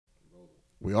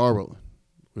We are rolling.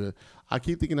 I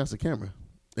keep thinking that's a camera.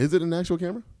 Is it an actual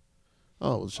camera?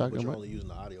 Oh, it was a But shotgun. you're Right? only using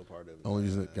the audio part of it. Only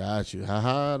using it. Got you.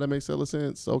 Haha, that makes hella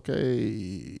sense.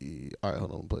 Okay. All right,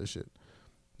 hold on. Play this shit.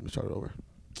 Let me start it over.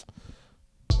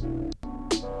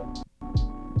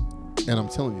 And I'm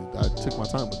telling you, I took my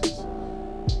time with this.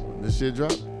 When this shit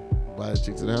dropped, by the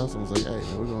chicks to the house, I was like, hey,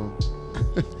 man, we're going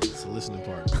It's a listening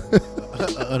part.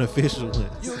 Unofficial one.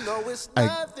 You know it's Hey.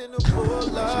 nothing to pull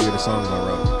So up. you're the songs I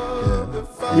wrote.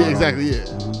 Yeah, exactly, yeah.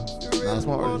 Not a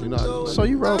small artist, you know. So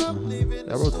you wrote. I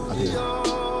wrote them.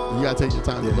 You gotta take your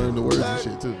time to learn the words and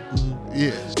shit, too.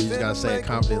 Yeah. You just gotta say it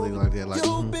confidently like that. Like, this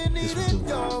one too.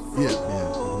 Yeah.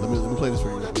 Let me play this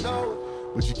for you.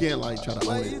 But you can't, like, try to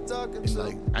own it. And,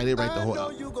 like, I didn't write the whole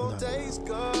album.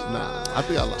 Nah. I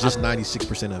think I Just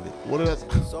 96% of it. What did I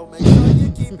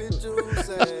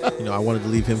You know, I wanted to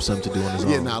leave him something to do on his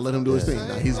own. Yeah, nah, let him do his thing.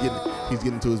 Nah, he's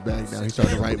getting to his bag now. He's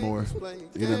starting to write more.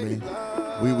 You know what I mean?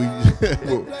 We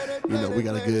you know, we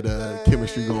got a good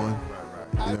chemistry going.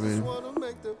 You know what I mean?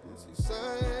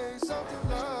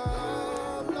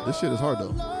 This shit is hard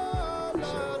though.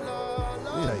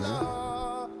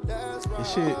 Yeah,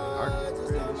 this shit,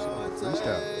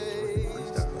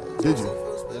 freestyle. Did you?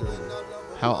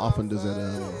 How often does that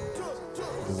happen?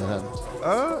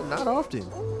 Not often,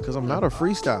 because I'm not a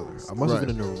freestyler. I must have Right.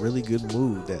 been in a really good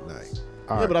mood that night.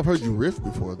 Yeah, but I've heard you riff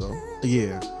before though.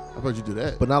 Yeah, I've heard you do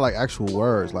that. but not like actual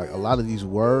words. Like a lot of these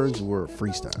words were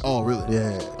freestyle. Oh, really?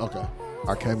 Yeah. Okay.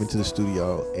 I came into the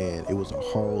studio and it was a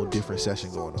whole different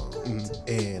session going on,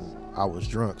 and I was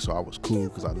drunk, so I was cool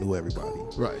because I knew everybody.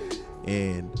 Right.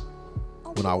 And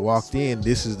when I walked in,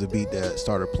 this is the beat that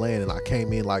started playing, and I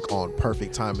came in like on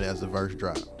perfect timing as the verse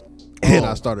dropped. And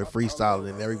I started freestyling,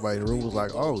 and everybody in the room was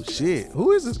like, "Oh shit,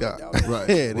 who is this guy?" Right.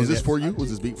 And Was then- this for you? Was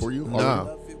this beat for you? Nah,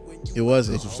 Already? it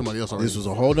wasn't. This was somebody else already. This was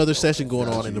a whole nother session going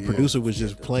on, Gotcha, and the yeah. producer was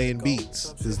just playing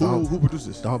beats. This the Who produced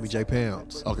this? homie J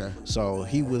Pounds. Okay. So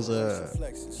he was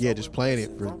just playing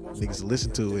it for niggas to listen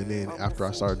to, and then after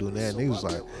I started doing that, niggas was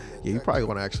like, "Yeah, you probably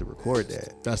want to actually record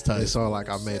that." That's tight. And so like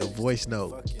I made a voice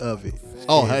note of it.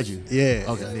 Oh, And- had you? Yeah.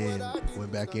 Okay. And then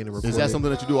went back in and recorded. Is that something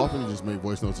that you do often? You just make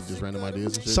voice notes and just random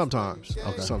ideas and shit? Sometimes.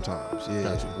 Okay. Sometimes. Yeah.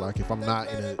 Gotcha. Like if I'm not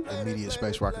in an immediate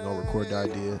space where I can go record the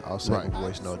idea, I'll save Right. a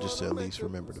voice note just to at least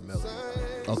remember the melody.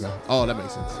 Okay. Oh, that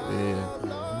makes sense.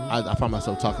 Yeah. I find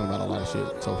myself talking about a lot of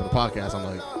shit. So for the podcast, I'm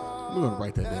like, we're gonna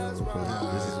write that down real quick.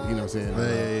 This is, you know what I'm saying?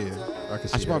 Yeah. I can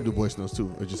see I should probably that. do voice notes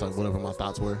too. It's just like whatever my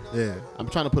thoughts were. Yeah. I'm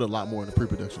trying to put a lot more in the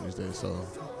pre-production these days, so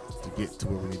to get to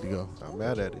where we need to go. I'm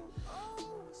mad at it.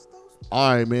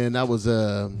 All right, man. That was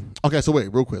okay. So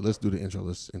wait, real quick. Let's do the intro.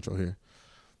 Let's intro here.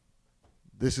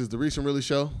 This is the Reese and Really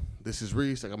Show. This is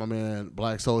Reese. I got my man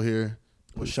Black Soul here.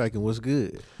 What's shaking? What's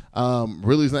good?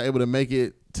 Really's not able to make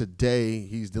it today.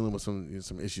 He's dealing with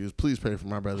some issues. Please pray for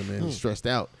my brother, man. He's stressed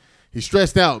out. He's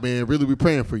stressed out, man. Really, we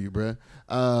praying for you, bruh.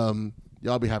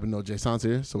 Y'all be happy to know Jay Sans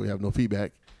here, so we have no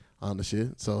feedback on the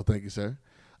shit. So thank you, sir.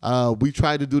 We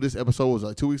tried to do this episode, was it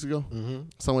like 2 weeks ago? Mm-hmm.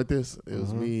 Something like this. It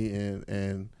was me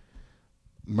and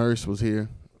Merce was here.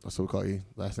 That's what we call you.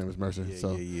 Last name is Mercer.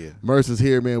 Yeah. Merce is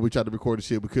here, man. We tried to record the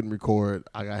shit. We couldn't record.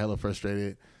 I got hella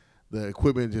frustrated. The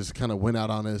equipment just kind of went out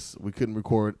on us. We couldn't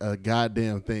record a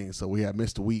goddamn thing. So we had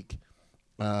missed a week.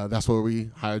 That's where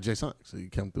we hired Jay Sonic. So he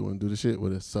come through and do the shit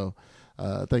with us. So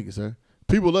thank you, sir.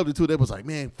 People loved it too. They was like,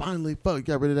 man, finally, fuck,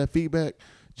 got rid of that feedback.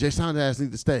 Jay Sonic ass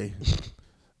need to stay.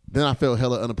 Then I felt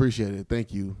hella unappreciated.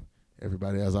 Thank you,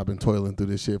 everybody, as I've been toiling through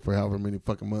this shit for however many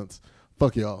fucking months.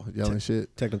 Fuck y'all and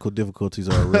shit. Technical difficulties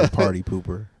are a real party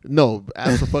pooper. No,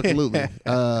 absolutely.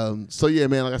 So yeah,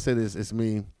 man. Like I said, it's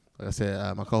me. Like I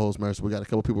said, my co-host Mercer. We got a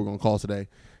couple people we're gonna call today.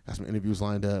 Got some interviews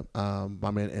lined up. My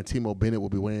man Antimo Bennett will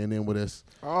be weighing in with us.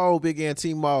 Oh, big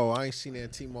Antimo. I ain't seen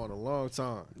Antimo in a long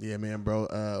time. Yeah, man, bro.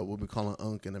 We'll be calling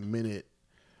Unc in a minute.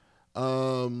 We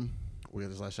got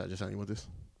this last shot. Just you want this?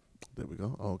 There we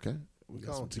go. Oh, okay. We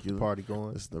got some tequila. Party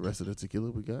going. This is the rest of the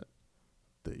tequila we got.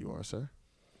 There you are, sir.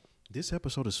 This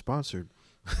episode is sponsored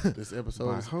This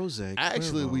episode by is Jose.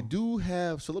 actually, Cuervo. we do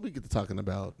have. So let me get to talking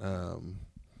about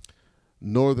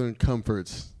Northern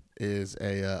Comforts is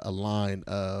a line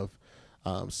of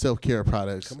self-care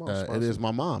products. Come on, It sponsor. is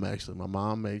my mom, actually. My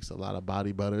mom makes a lot of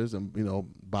body butters and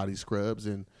body scrubs,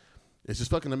 and it's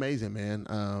just fucking amazing, man.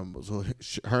 So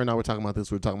her and I were talking about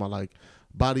this. We were talking about like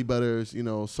body butters,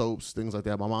 soaps, things like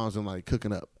that. My mom's been like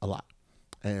cooking up a lot,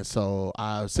 and so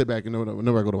I sit back and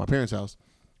whenever I go to my parents' house,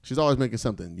 she's always making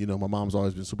something. My mom's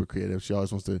always been super creative. She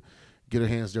always wants to get her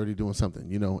hands dirty doing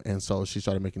something, and so she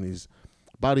started making these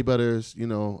body butters.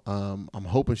 I'm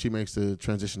hoping she makes the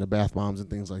transition to bath bombs and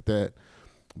things like that.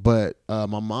 But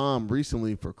my mom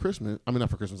recently for Christmas, not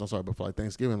for Christmas, I'm sorry, but for like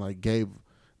Thanksgiving, like gave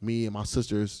me and my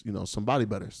sisters, some body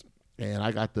butters.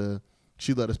 And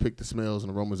she let us pick the smells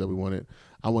and aromas that we wanted.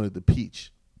 I wanted the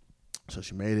peach. So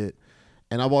she made it.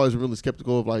 And I've always been really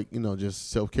skeptical of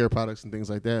just self-care products and things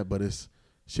like that. But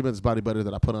she made this body butter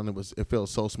that I put on. It felt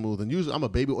so smooth. And usually I'm a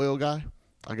baby oil guy.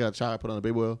 I got a child, I put on a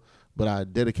baby oil. But I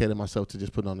dedicated myself to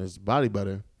just putting on this body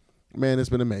butter. Man, it's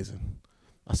been amazing.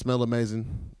 I smell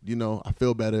amazing. I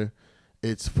feel better.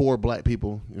 It's for black people.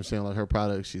 You know what I'm saying? Like her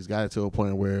product, she's got it to a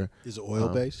point where. Is it oil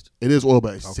based? It is oil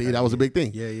based. Okay, See, that was a big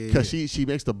thing. Yeah. Because she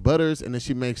makes the butters and then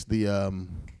she makes the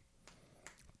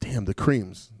the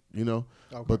creams.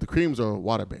 Okay. But the creams are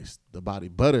water based. The body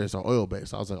butters are oil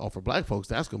based. I was like, oh, for black folks,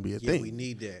 that's gonna be a thing. We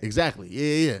need that. Exactly.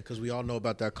 Yeah. Because we all know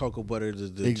about that cocoa butter, the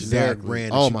generic Exactly.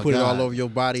 brand. Oh, That you my put it God. all over your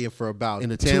body, and for about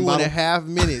In a tan 2.5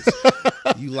 minutes,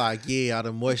 you like, I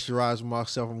done moisturized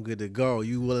myself. I'm good to go.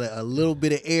 You will let a little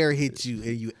bit of air hit you,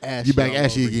 and you ashy. You back all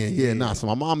ashy over again. you. Yeah, nah. So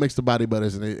my mom makes the body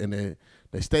butters and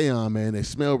they stay on, man. They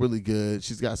smell really good.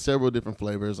 She's got several different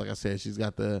flavors. Like I said, she's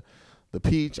got the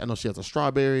peach. I know she has a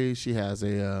strawberry. She has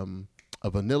a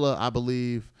vanilla, I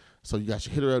believe. So you guys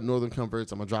should hit her up, Northern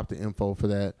Comforts. I'm gonna drop the info for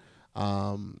that.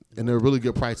 And they're a really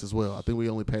good price as well. I think we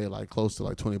only pay close to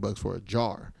 $20 for a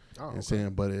jar. Oh, You know what I'm saying?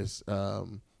 But it's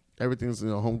everything's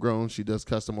homegrown. She does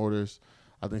custom orders.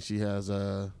 I think she has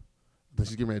I think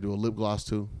she's getting ready to do a lip gloss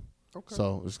too. Okay.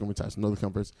 So it's gonna be tight. So Northern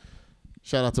Comforts.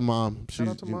 Shout out to Mom. Shout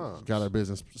out to Moms. Got her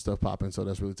business stuff popping, so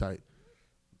that's really tight.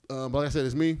 But like I said,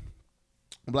 it's me,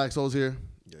 Black Souls here.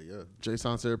 Yeah. Jay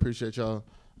Sancer, appreciate y'all.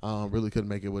 Really couldn't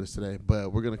make it with us today,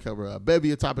 but we're gonna cover a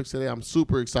bevy of topics today. I'm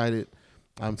super excited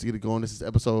to get it going. This is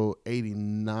episode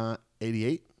 89,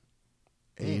 88,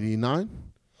 89.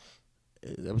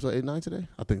 Episode 89 today?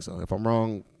 I think so. If I'm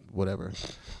wrong, whatever.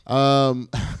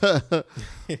 But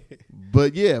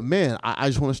yeah, man, I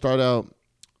just want to start out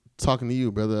talking to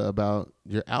you, brother, about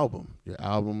your album. Your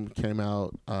album came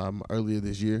out earlier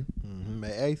this year.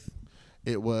 May 8th.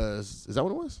 It was, is that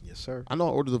what it was? Yes, sir. I know I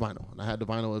ordered the vinyl, and I had the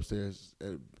vinyl upstairs.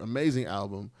 Amazing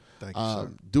album. Thank you, sir.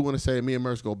 Do want to say me and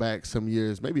Merce go back some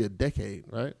years, maybe a decade,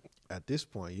 right? At this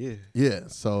point, yeah. Yeah.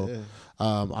 So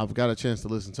Yeah. I've got a chance to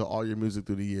listen to all your music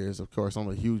through the years. Of course, I'm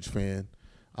a huge fan.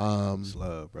 It's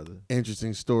love, brother.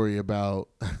 Interesting story about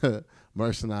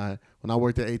Merce and I. When I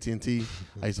worked at AT&T,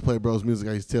 I used to play bros music.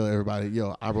 I used to tell everybody,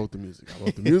 yo, I wrote the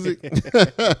music.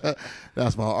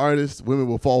 That's my artist. Women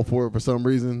will fall for it for some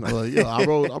reason. I'm like, yo, I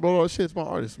wrote all that shit. It's my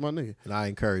artist. It's my nigga. And I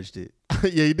encouraged it.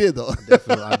 Yeah, you did, though.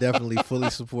 I definitely fully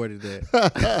supported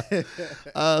that.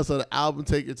 So the album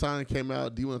Take Your Time came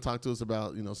out. Do you want to talk to us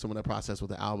about, some of that process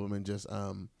with the album and just,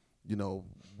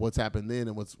 what's happened then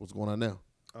and what's going on now?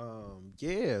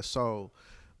 So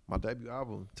my debut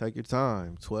album, Take Your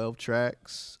Time, 12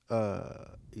 tracks,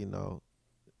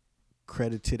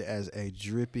 credited as a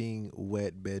dripping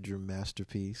wet bedroom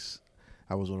masterpiece.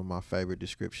 That was one of my favorite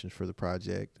descriptions for the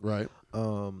project. Right.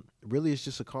 Really, it's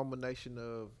just a combination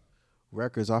of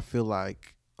records I feel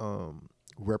like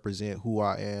represent who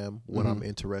I am, what I'm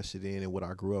interested in, and what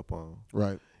I grew up on.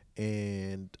 Right.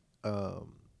 And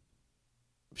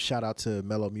shout out to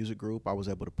Mellow Music Group. I was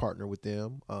able to partner with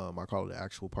them. I call it an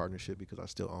actual partnership because I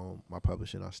still own my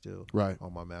publishing. I still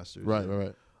own my masters.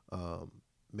 Right.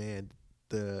 Man,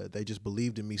 they just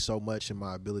believed in me so much in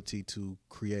my ability to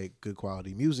create good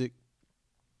quality music.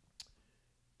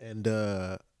 And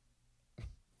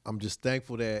I'm just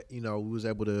thankful that, we was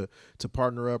able to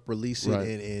partner up, release it,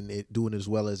 and it doing as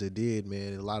well as it did,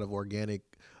 man. A lot of organic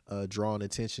drawing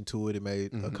attention to it. It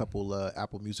made a couple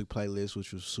Apple Music playlists,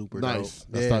 which was super nice.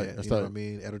 dope. That's tight. That's you know tight. what I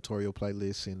mean? Editorial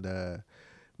playlists. And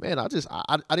man, I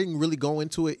didn't really go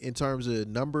into it in terms of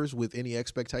numbers with any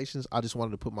expectations. I just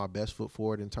wanted to put my best foot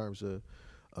forward in terms of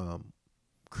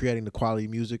creating the quality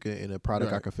music and a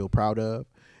product I could feel proud of.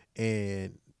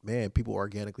 And man, people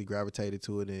organically gravitated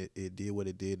to it, and it did what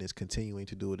it did, and it's continuing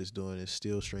to do what it's doing. It's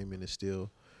still streaming. It's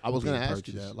still. I was going to ask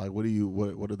purchased. you that. Like, what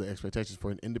are the expectations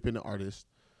for an independent artist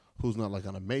who's not like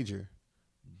on a major,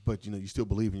 but you still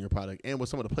believe in your product, and with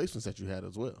some of the placements that you had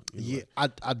as well?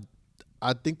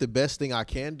 I think the best thing I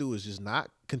can do is just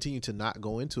continue to not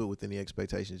go into it with any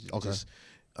expectations. Okay. Just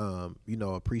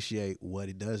appreciate what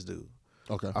it does do.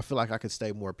 Okay. I feel like I could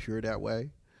stay more pure that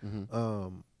way.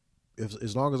 Mm-hmm.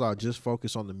 As long as I just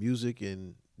focus on the music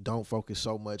and don't focus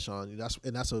so much on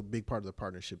that's a big part of the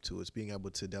partnership too. It's being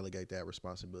able to delegate that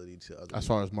responsibility to others. As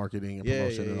far as marketing and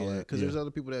promotion and all that. Because there's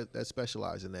other people that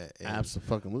specialize in that. And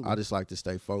absolutely. I just like to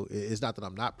stay focused. It's not that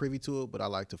I'm not privy to it, but I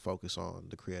like to focus on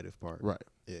the creative part. Right.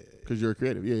 Yeah. Because you're a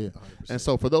creative. Yeah. 100%. And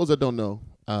so for those that don't know,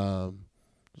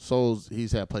 Souls,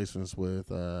 he's had placements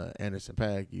with Anderson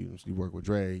 .Paak. You work with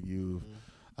Dre. You've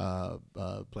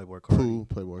Playboy Cardi. Pooh,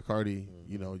 Playboy Cardi.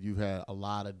 You know, you've had a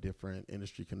lot of different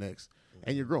industry connects,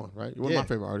 and you're growing, right? You're one of my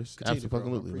favorite artists. Continue to grow.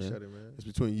 Absolutely, Appreciate man. it, man. It's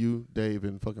between you, Dave,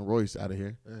 and fucking Royce out of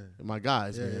here, and my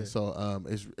guys, man. Yeah. So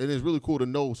it is really cool to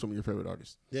know some of your favorite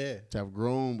artists. Yeah. To have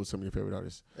grown with some of your favorite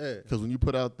artists. Yeah. Because when you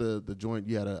put out the joint,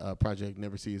 you had a project,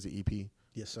 Never See as an EP.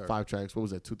 Yes, sir. 5 tracks. What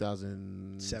was that,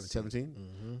 2017?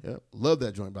 Mm-hmm. Yep. Love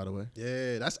that joint, by the way.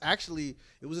 Yeah, that's actually,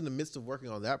 it was in the midst of working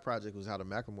on that project was how the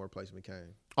Macklemore placement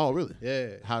came. Oh, really?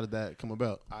 Yeah. How did that come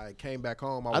about? I came back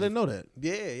home. I didn't know that.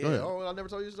 Yeah. Oh, I never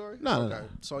told you the story? No, okay. no.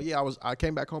 So, yeah, I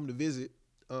came back home to visit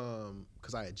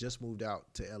because I had just moved out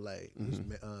to L.A. I was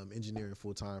engineering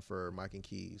full-time for Mike and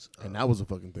Keys. And that was a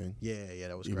fucking thing. Yeah,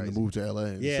 that was Even crazy. to move to LA.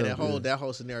 Yeah, that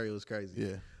whole scenario was crazy.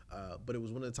 Yeah. But it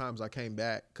was one of the times I came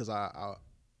back because I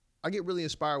get really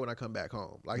inspired when I come back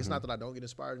home. Like, it's not that I don't get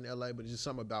inspired in LA, but it's just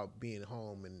something about being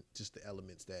home and just the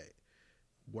elements that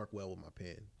work well with my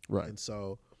pen. Right. And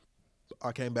so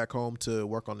I came back home to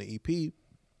work on the EP.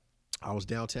 I was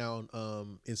downtown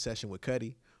in session with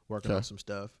Cuddy, working on some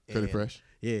stuff. Cuddy Fresh?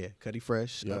 Yeah, Cuddy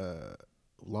Fresh, Yep.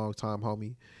 long time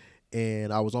homie.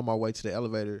 And I was on my way to the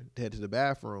elevator to head to the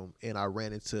bathroom, and I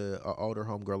ran into an older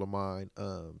homegirl of mine,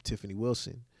 Tiffany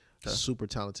Wilson, super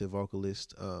talented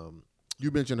vocalist. You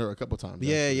mentioned her a couple times.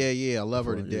 Yeah. I love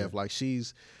her to Before, death. Like,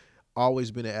 she's always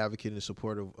been an advocate and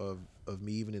supportive of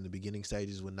me, even in the beginning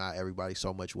stages when not everybody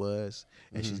so much was.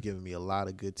 And she's given me a lot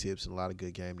of good tips and a lot of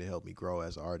good game to help me grow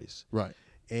as an artist. Right.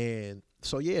 And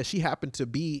so, yeah, she happened to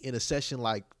be in a session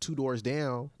like 2 doors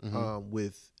down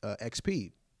with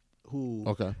XP, who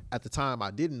at the time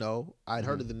I didn't know. I'd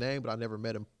heard of the name, but I never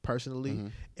met him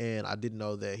personally. And I didn't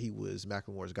know that he was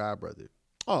Macklemore's godbrother.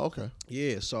 Oh, okay.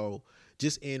 Yeah, so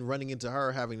just in running into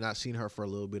her, having not seen her for a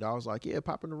little bit, I was like, yeah,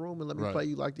 pop in the room and let me play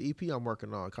you like the EP I'm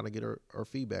working on, kind of get her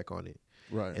feedback on it.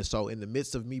 Right. And so in the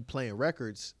midst of me playing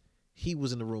records, he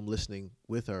was in the room listening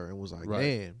with her and was like,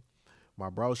 man, my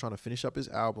bro's trying to finish up his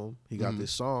album. He got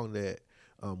this song that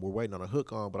we're waiting on a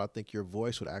hook on, but I think your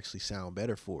voice would actually sound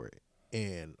better for it.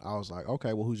 And I was like,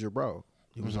 okay, well, who's your bro?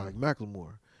 He was like,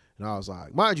 Macklemore. And I was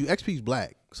like, mind you, XP's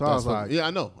black. So I was like, yeah,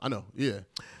 I know. Yeah.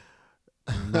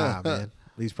 Nah, man.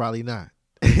 He's probably not.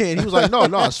 And he was like, no,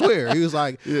 I swear. He was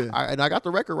like, and I got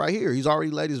the record right here. He's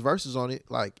already laid his verses on it.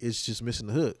 Like, it's just missing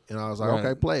the hook. And I was like,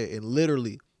 okay, play it. And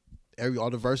literally, all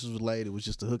the verses was laid. It was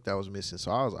just the hook that was missing.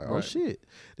 So I was like, oh, shit.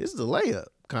 This is a layup,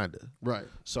 kind of. Right.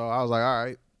 So I was like, all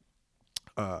right.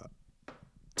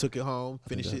 Took it home,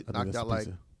 finished it, knocked out like...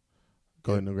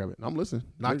 Go ahead and grab it. I'm listening.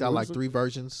 Knocked out like 3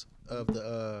 versions of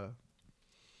the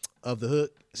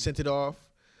hook, sent it off.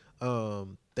 I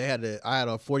had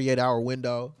a 48-hour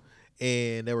window,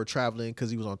 and they were traveling because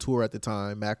he was on tour at the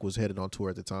time. Mac was headed on tour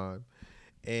at the time,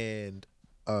 and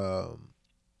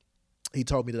he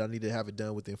told me that I needed to have it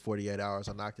done within 48 hours.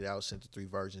 I knocked it out, sent the 3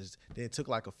 versions. Then it took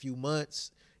like a few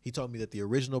months. He told me that the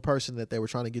original person that they were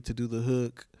trying to get to do the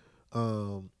hook,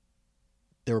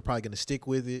 they were probably going to stick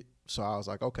with it. So I was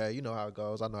like, okay, you know how it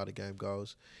goes. I know how the game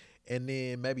goes. And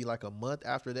then maybe like a month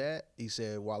after that, he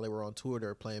said while they were on tour, they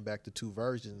were playing back the 2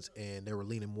 versions, and they were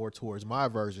leaning more towards my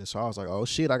version. So I was like, oh,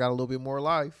 shit, I got a little bit more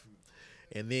life.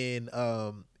 And then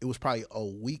it was probably a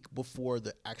week before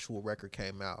the actual record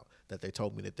came out that they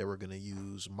told me that they were going to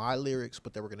use my lyrics,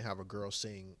 but they were going to have a girl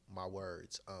sing my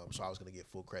words. So I was going to get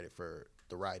full credit for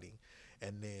the writing.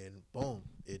 And then, boom,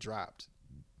 it dropped.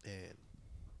 And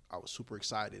I was super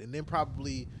excited. And then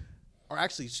probably... or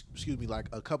actually, excuse me, like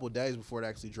a couple of days before it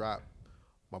actually dropped,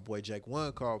 my boy Jake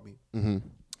One called me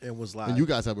and was like... And you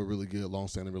guys have a really good,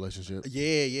 long-standing relationship.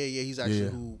 Yeah. He's actually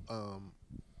who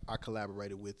I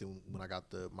collaborated with when I got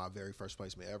my very first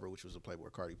placement ever, which was a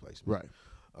Playboy Cardi placement.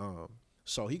 Right.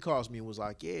 So he calls me and was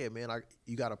like, yeah, man,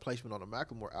 you got a placement on a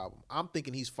Macklemore album. I'm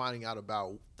thinking he's finding out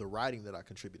about the writing that I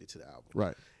contributed to the album.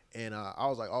 Right. And I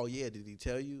was like, oh, yeah, did he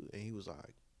tell you? And he was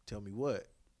like, tell me what?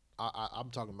 I'm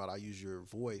talking about I use your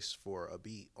voice for a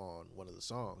beat on one of the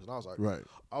songs. And I was like,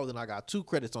 oh, then I got 2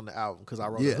 credits on the album because I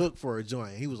wrote a hook for a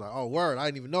joint. He was like, oh, word, I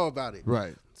didn't even know about it.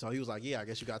 Right. So he was like, yeah, I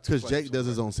guess you got 2 because Jake does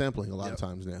his own sampling a lot of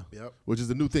times now. Yep. Which is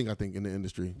the new thing, I think, in the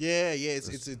industry. Yeah.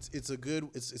 It's a good,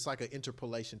 it's like an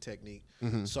interpolation technique.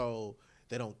 So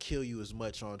they don't kill you as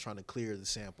much on trying to clear the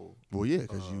sample. Well, yeah,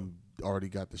 because you already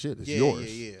got the shit. It's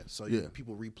yours. Yeah. So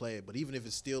people replay it. But even if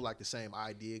it's still like the same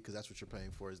idea, because that's what you're paying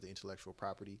for is the intellectual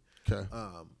property. Okay.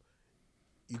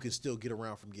 You can still get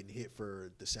around from getting hit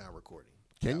for the sound recording.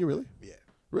 Can you really? Yeah.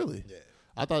 Really? Yeah.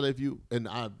 I thought if you, and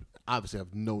I obviously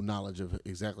have no knowledge of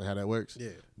exactly how that works. Yeah.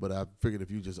 But I figured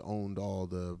if you just owned all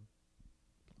the,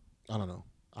 I don't know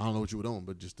what you would own,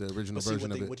 but just the original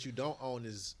version of it. What you don't own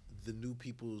is the new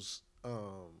people's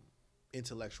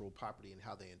intellectual property and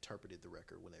how they interpreted the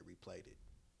record when they replayed it.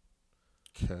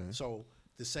 Okay. So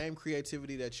the same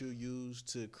creativity that you use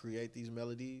to create these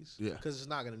melodies, Yeah. because it's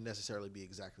not going to necessarily be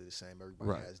exactly the same. Everybody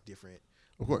Right. has different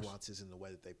Of course. nuances in the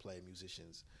way that they play,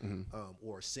 musicians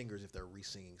or singers if they're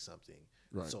re-singing something.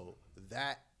 Right. So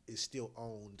that is still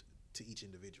owned to each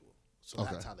individual. So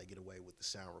Okay. that's how they get away with the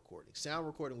sound recording. Sound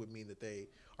recording would mean that they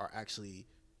are actually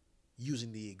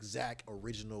using the exact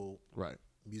original Right.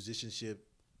 musicianship,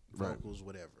 Right. vocals,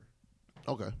 whatever.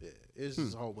 Okay. Yeah, it's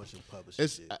just a whole bunch of publishing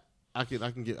It's shit. I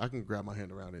can grab my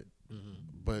hand around it.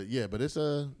 But yeah, but it's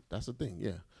that's the thing.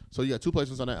 Yeah. So you got 2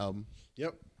 placements on that album.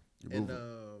 Yep. You're And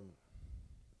moving.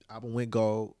 album went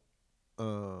gold.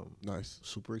 Nice.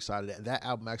 Super excited. That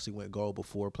album actually went gold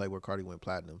before Playboy Cardi went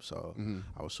platinum. So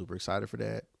I was super excited for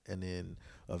that. And then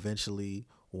eventually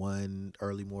one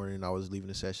early morning I was leaving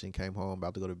the session, came home,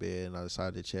 about to go to bed, and I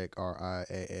decided to check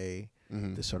RIAA,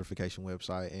 the certification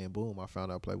website, and boom, I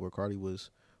found out Playboy Cardi was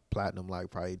platinum like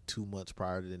probably 2 months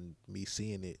prior than me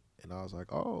seeing it. And I was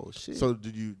like, oh shit. So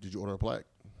did you order a plaque?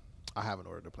 I haven't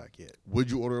ordered a plaque yet.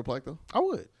 Would you order a plaque though? I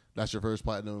would. That's your first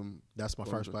platinum. That's my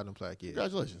What first was it? platinum plaque, yeah.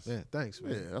 Congratulations. Yeah, thanks,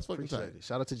 man. Yeah, that's fucking Appreciate tight. it.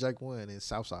 Shout out to Jake One and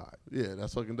Southside. Yeah,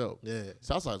 that's fucking dope. Yeah.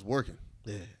 Southside's working.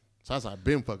 Yeah. Southside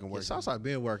been fucking Yeah, working. Southside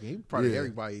been working. He probably Yeah.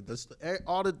 everybody.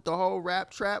 All the whole rap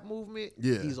trap movement.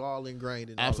 Yeah. He's all ingrained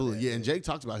in. all of Absolutely, that, yeah. And Jake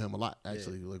talks about him a lot,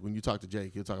 actually. Yeah. Like when you talk to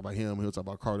Jake, he'll talk about him. He'll talk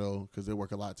about Cardo because they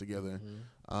work a lot together.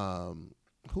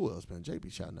 Who else, man? Jake be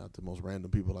shouting out the most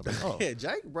random people. Like, oh, Yeah,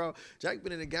 Jake, bro. Jake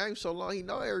been in the game so long, he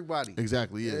know everybody.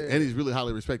 exactly, yeah. Yeah. And he's really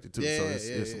highly respected too. So Yeah,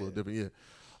 it's a little different, yeah.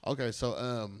 Okay,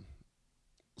 so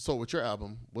so with your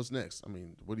album, what's next? I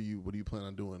mean, what do you plan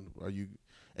on doing? Are you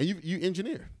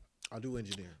engineer? I do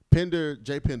engineer.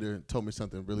 Jay Pender told me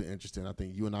something really interesting. I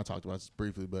think you and I talked about this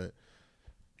briefly, but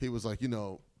he was like,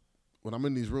 when I'm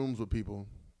in these rooms with people,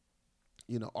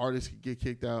 artists get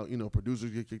kicked out,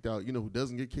 producers get kicked out. You know who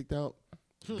doesn't get kicked out?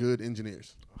 Good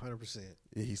engineers. 100%.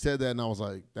 Yeah, he said that, and I was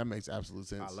like, that makes absolute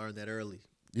sense. I learned that early.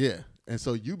 Yeah, and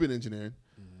so you've been engineering,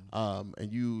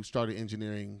 and you started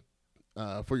engineering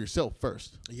for yourself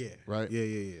first. Yeah. Right?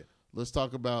 Yeah. Let's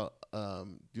talk about,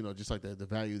 just like the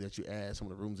value that you add, some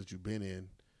of the rooms that you've been in,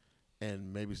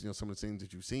 and maybe some of the things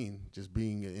that you've seen just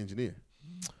being an engineer.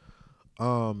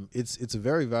 It's a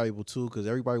very valuable tool because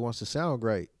everybody wants to sound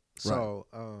great. So,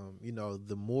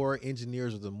 the more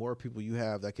engineers or the more people you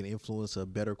have that can influence a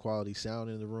better quality sound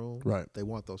in the room, Right. they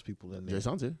want those people in there. Jay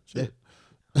sounds here. Yeah. Shit.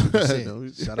 100%. No.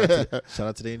 Shout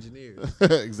out to the engineers.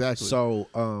 Exactly. So,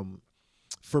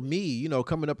 for me,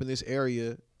 coming up in this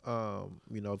area,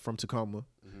 from Tacoma,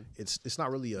 it's not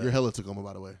really You're hella Tacoma,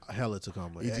 by the way. a hella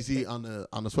Tacoma. ETC on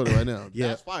the sweater right now. Yeah.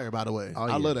 That's fire, by the way. Oh, I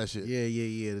yeah. love that shit. Yeah.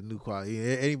 The new quality.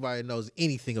 Yeah, anybody that knows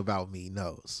anything about me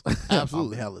knows.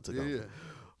 Absolutely. I'm hella Tacoma. Yeah.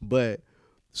 But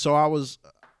so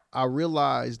I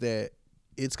realized that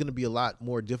it's going to be a lot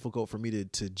more difficult for me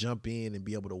to jump in and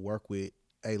be able to work with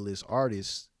A-list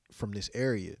artists from this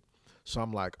area. So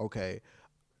I'm like, okay,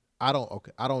 I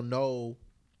don't know.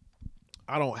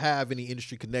 I don't have any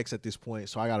industry connects at this point,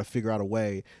 so I got to figure out a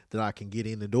way that I can get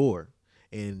in the door.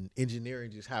 And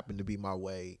engineering just happened to be my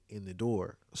way in the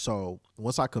door. So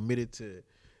once I committed to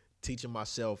teaching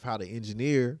myself how to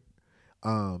engineer,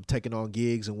 taking on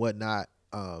gigs and whatnot,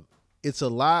 it's a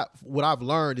lot. What I've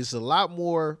learned is a lot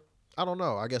more. I don't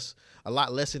know. I guess a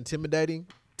lot less intimidating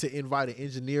to invite an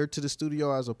engineer to the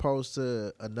studio as opposed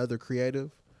to another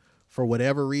creative, for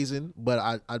whatever reason.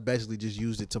 But I basically just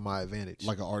used it to my advantage.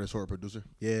 Like an artist or a producer?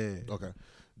 Yeah. Okay.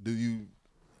 Do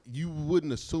you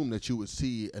wouldn't assume that you would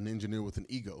see an engineer with an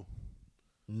ego.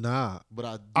 Nah.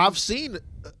 But I've seen.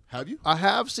 Have you? I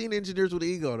have seen engineers with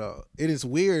ego though. It is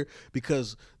weird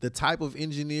because the type of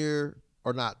engineer,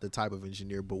 or not the type of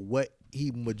engineer, but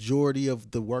majority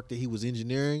of the work that he was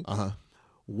engineering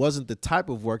wasn't the type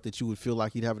of work that you would feel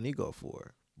like he'd have an ego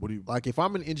for. What do you Like if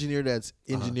I'm an engineer that's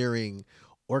engineering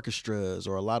orchestras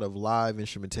or a lot of live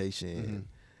instrumentation,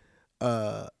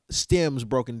 stems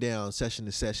broken down, session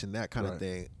to session, that kind of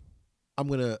thing, I'm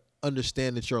gonna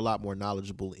understand that you're a lot more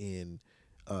knowledgeable in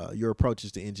your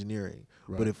approaches to engineering.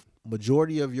 Right. But if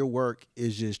majority of your work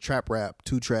is just trap rap,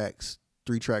 2 tracks,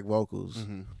 3-track vocals,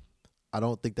 I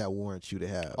don't think that warrants you to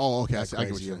have. Oh, okay. I that get what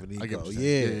crazy you're of an saying. I get ego. what you're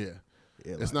saying. Yeah. Yeah.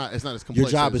 Yeah, It's like, not as complex. your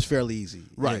job as, is fairly easy.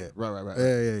 right. Yeah. Right.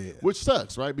 Yeah. Which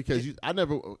sucks, right? Because I'm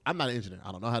not an engineer.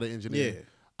 I don't know how to engineer. Yeah.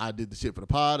 I did the shit for the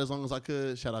pod as long as I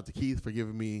could. Shout out to Keith for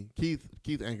giving me Keith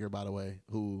Anchor, by the way,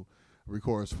 who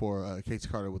records for Casey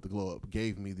Carter with the Glow Up,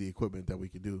 gave me the equipment that we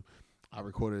could do. I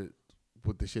recorded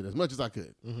with the shit as much as I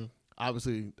could.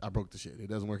 Obviously, I broke the shit. It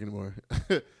doesn't work anymore.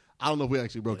 I don't know if we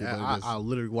actually broke it, but I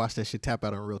literally watched that shit tap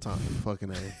out in real time.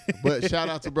 fucking A. But shout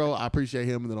out to bro. I appreciate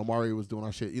him. And then Omari was doing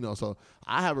our shit, so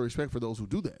I have a respect for those who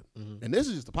do that. Mm-hmm. And this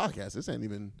is just a podcast. This ain't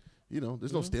even,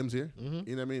 there's no stems here. Mm-hmm.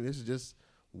 You know what I mean? This is just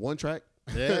one track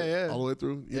Yeah. all the way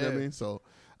through. You know what I mean? So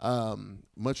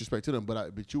much respect to them.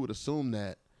 But you would assume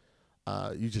that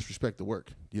you just respect the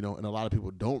work, and a lot of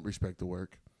people don't respect the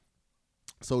work.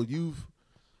 So I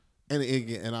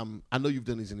know you've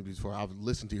done these interviews before. I've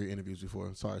listened to your interviews before.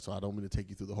 Sorry, so I don't mean to take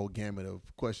you through the whole gamut of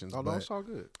questions. Oh, no, it's all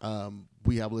good.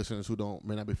 We have listeners who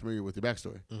may not be familiar with your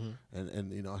backstory Mm-hmm.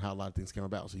 and how a lot of things came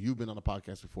about. So you've been on a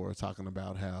podcast before talking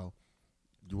about how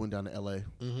you went down to L.A.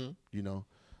 Mm-hmm.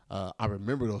 I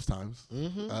remember those times.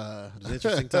 Mm-hmm. It was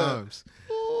interesting times.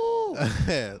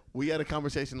 We had a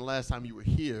conversation the last time you were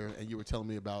here, and you were telling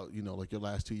me about like your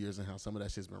last 2 years and how some of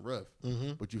that shit's been rough.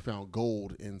 Mm-hmm. But you found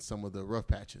gold in some of the rough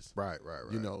patches. Right.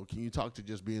 Can you talk to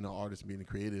just being an artist, being a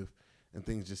creative, and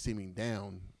things just seeming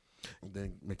down, and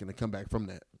then making a comeback from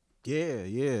that?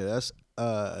 Yeah. That's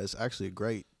it's actually a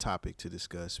great topic to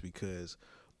discuss because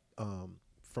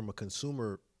from a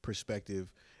consumer perspective,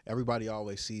 everybody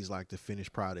always sees like the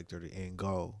finished product or the end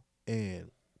goal, and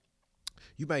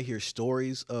you might hear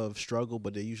stories of struggle,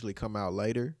 but they usually come out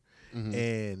later. Mm-hmm.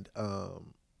 And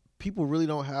people really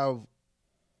don't have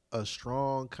a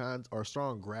strong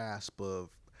grasp of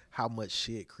how much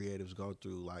shit creatives go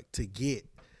through, like to get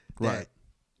Right.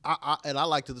 that. I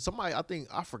like to somebody. I think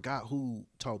I forgot who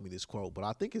told me this quote, but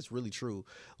I think it's really true.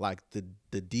 Like the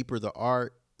deeper the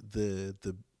art, the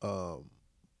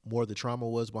more the trauma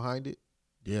was behind it.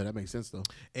 Yeah, that makes sense though.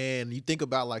 And you think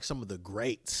about like some of the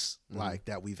greats like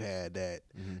that we've had that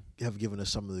have given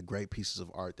us some of the great pieces of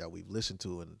art that we've listened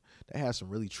to, and they had some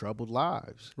really troubled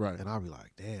lives. Right. And I'll be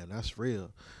like, damn, that's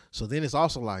real. So then it's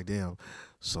also like, damn,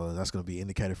 so that's gonna be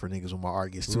indicator for niggas when my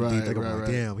art gets too deep. They're gonna be like,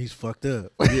 damn, he's fucked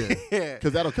up. Yeah,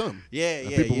 because that'll come. Yeah,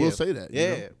 People will say that.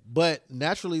 Yeah, but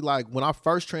naturally, like when I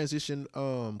first transitioned,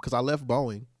 because I left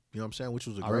Boeing, you know what I'm saying, which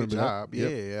was a great job.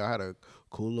 Yep. Yeah, I had a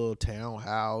cool little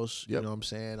townhouse. Yep. You know what I'm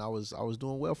saying. I was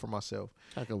doing well for myself.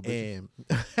 And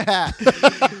yeah,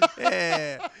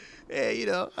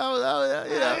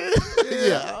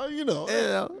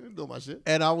 doing my shit.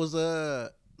 And I was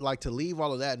like to leave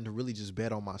all of that and to really just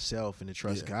bet on myself and to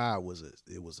trust God was a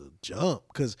jump,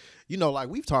 because like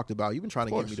we've talked about, you've been trying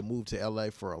to get me to move to LA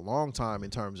for a long time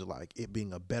in terms of like it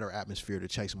being a better atmosphere to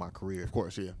chase my career. Of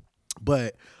course, yeah.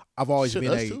 But I've always been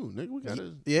I've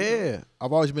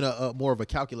always been a more of a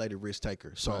calculated risk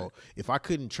taker. So if I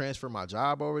couldn't transfer my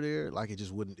job over there, like it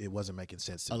wasn't making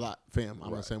sense to me. A lot, fam.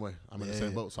 I'm the same way. I'm in the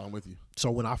same boat, so I'm with you.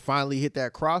 So when I finally hit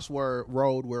that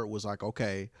road where it was like,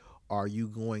 okay, are you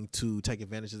going to take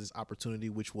advantage of this opportunity,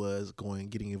 which was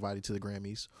getting invited to the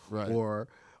Grammys, or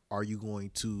are you going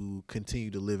to continue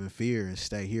to live in fear and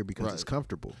stay here because it's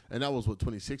comfortable? And that was what,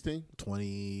 2016?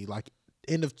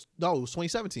 It was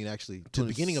 2017 actually, to the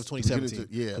beginning of 2017.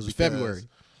 It was February.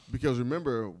 Because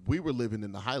remember, we were living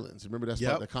in the Highlands. Remember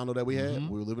the condo that we had?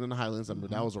 We were living in the Highlands. I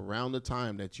remember that was around the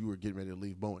time that you were getting ready to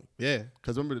leave Boeing. Yeah.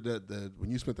 Because remember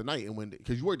when you spent the night, and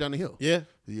because you worked down the hill. Yeah.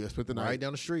 You spent the night. Right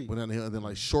down the street. Went down the hill, and then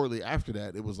like shortly after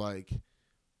that, it was like,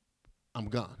 I'm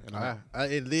gone.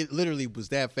 And it literally was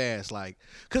that fast. Like,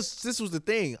 because this was the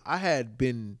thing. I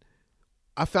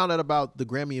found out about the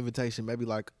Grammy invitation maybe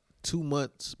like 2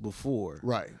 months before.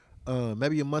 Right.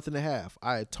 Maybe a month and a half.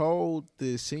 I had told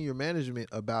the senior management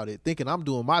about it, thinking I'm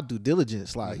doing my due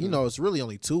diligence. Like, it's really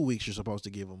only 2 weeks you're supposed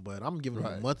to give them, but I'm giving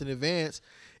them a month in advance,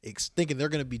 thinking they're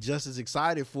going to be just as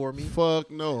excited for me. Fuck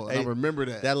no. Hey, I remember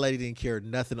that. That lady didn't care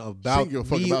nothing about me or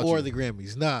the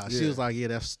Grammys. Nah, she was like, yeah,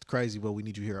 that's crazy, but we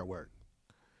need you here at work.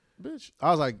 Bitch. I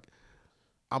was like,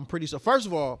 I'm pretty sure. First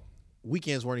of all,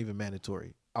 weekends weren't even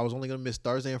mandatory. I was only going to miss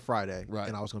Thursday and Friday,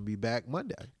 and I was going to be back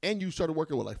Monday. And you started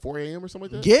working like 4 a.m. or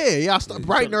something like that? Yeah, I started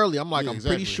bright and early. I'm like, I'm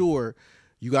pretty sure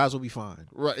you guys will be fine.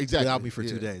 Right, exactly. Without me for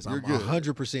 2 days. I'm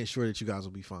 100% sure that you guys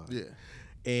will be fine. Yeah.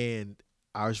 And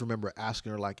I just remember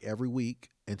asking her like every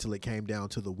week until it came down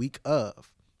to the week of,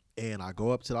 and I go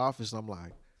up to the office and I'm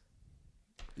like,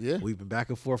 we've been back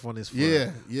and forth on this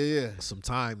for some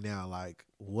time now. Like,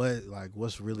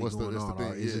 what's really going on?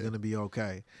 Or is it going to be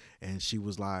okay? And she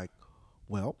was like,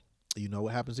 well, you know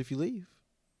what happens if you leave?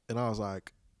 And I was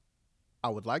like, I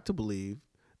would like to believe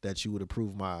that you would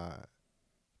approve my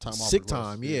sick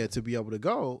time, to be able to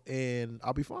go, and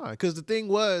I'll be fine. Because the thing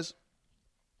was,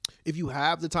 if you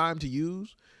have the time to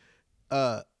use,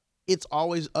 it's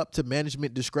always up to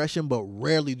management discretion, but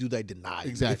rarely do they deny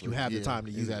it if you have the time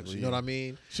to use it. You know what I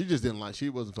mean? She just didn't like. She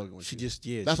wasn't fucking with you. She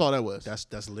just that's all that was.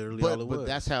 That's literally all it was. But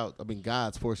that's how. I mean,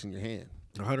 God's forcing your hand.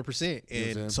 100%. You know what I'm saying?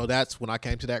 And so that's when I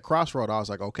came to that crossroad. I was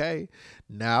like, okay,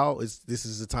 now this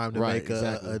is the time to Right, make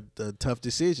exactly. a tough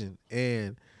decision.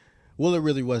 And well, it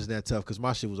really wasn't that tough because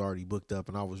my shit was already booked up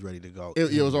and I was ready to go. It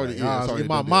was already- Anyway, yeah, I it's was- already in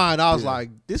my done deal. mind, I was Yeah. like,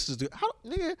 this is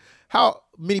how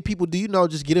many people do you know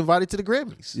just get invited to the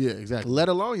Grammys? Yeah, exactly. Let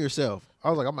alone yourself. I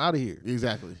was like, I'm out of here.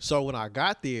 Exactly. So when I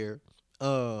got there,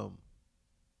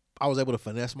 I was able to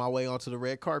finesse my way onto the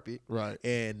red carpet. Right.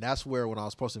 And that's where when I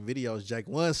was posting videos, Jake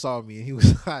One saw me and he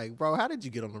was like, bro, how did you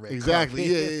get on the red Exactly.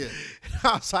 carpet? Yeah. And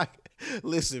I was like,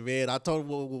 listen, man, I told him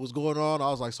what was going on.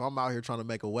 I was like, so I'm out here trying to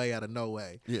make a way out of no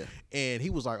way. Yeah. And he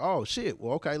was like, oh, shit.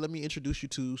 Well, okay, let me introduce you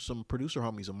to some producer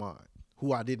homies of mine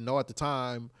who I didn't know at the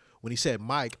time. When he said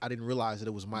Mike, I didn't realize that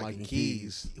it was Mike and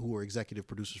Keys, who were executive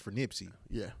producers for Nipsey.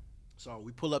 Yeah. So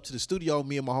we pull up to the studio,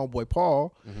 me and my homeboy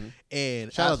Paul,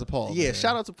 and Shout out to Paul, Yeah, man.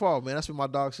 shout out to Paul, man. That's been my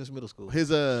dog since middle school. His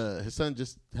son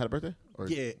just had a birthday, or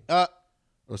Yeah,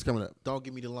 or it's coming up. don't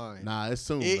give me the line. Nah, it's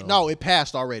soon. It, though. no, it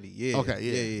passed already. Yeah. Okay.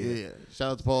 Yeah.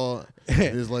 Shout out to Paul and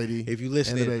his lady. If you and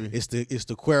listen, the baby. it's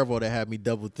the Cuervo that had me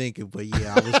double thinking. But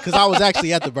yeah, I was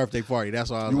actually at the birthday party. That's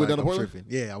why I was You went like, down to I'm Portland?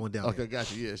 tripping. Yeah, I went down. Okay,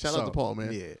 got you. Yeah. Shout out to Paul,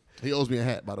 man. Yeah. He owes me a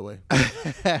hat, by the way.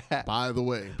 By the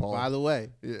way, Paul. By the way,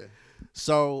 Yeah.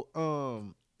 so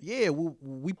yeah,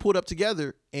 we pulled up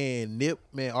together and Nip,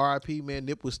 man, R.I.P. man,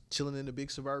 Nip was chilling in the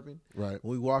big Suburban. Right.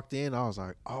 When we walked in, I was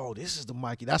like, oh, this is the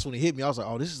Mikey. That's when it hit me. I was like,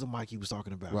 oh, this is the Mike he was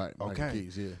talking about. Right. Mike and Okay.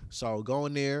 Keys, yeah. So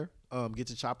going there, get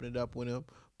to chopping it up with him,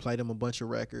 played him a bunch of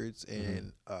records,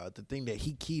 and the thing that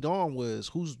he keyed on was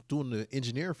who's doing the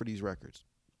engineering for these records.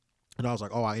 And I was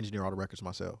like, oh, I engineer all the records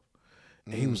myself.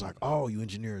 And he was like, oh, you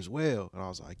engineer as well? And I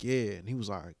was like, yeah. And he was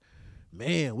like,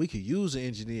 man, we could use an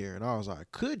engineer. And I was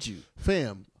like, could you?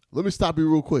 Fam, let me stop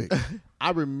you real quick.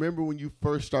 I remember when you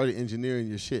first started engineering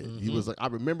your shit. You was like, I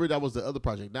remember that was the other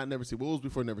project, not Never See. What was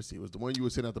before Never See? It was the one you were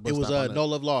sitting at the bus It was stop on No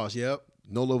Love Lost. Yep.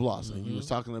 No Love Lost. And you was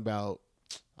talking about,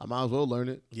 I might as well learn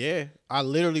it. Yeah. I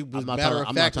literally was I'm not matter trying- of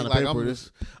I'm not fact trying to like pay for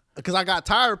this. because I got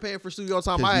tired of paying for studio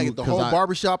time. 'Cause I you- had the 'cause whole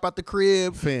barbershop at the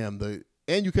crib. Fam,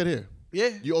 and you cut hair. Yeah.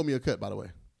 You owe me a cut, by the way.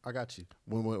 I got you.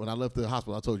 When I left the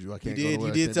hospital, I told you I You can't. did. Go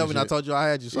You did tell me. And I told you I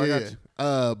had you. So I got you.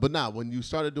 But nah, when you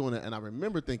started doing it, and I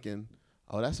remember thinking,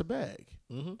 oh, that's a bag,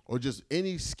 or just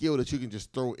any skill that you can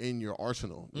just throw in your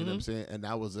arsenal. You know what I'm saying? And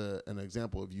that was an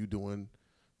example of you doing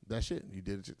that shit. You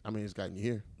did it. I mean, it's gotten you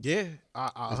here. Yeah, I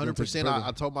It's gonna take 100%. you further.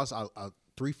 I told myself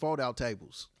 3 fold-out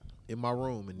tables in my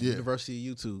room in the Yeah. University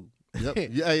of YouTube. Yep.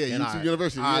 Yeah. And YouTube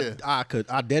University. Yeah.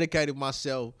 I dedicated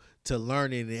myself to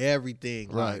learning everything.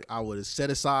 Right. Like I would have set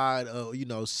aside,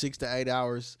 6 to 8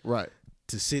 hours Right.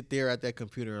 to sit there at that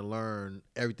computer and learn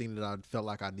everything that I felt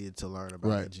like I needed to learn about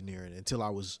Right. engineering until I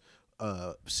was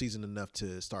seasoned enough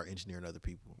to start engineering other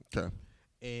people. Okay.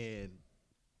 And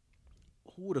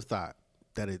who would have thought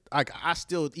that I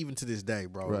still, even to this day,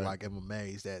 bro, Right. like I'm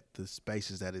amazed at the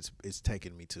spaces that it's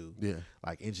taken me to. Yeah.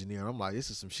 Like engineering. I'm like, this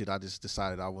is some shit I just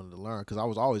decided I wanted to learn because I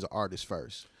was always an artist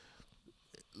first.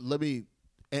 Let me.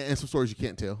 And some stories you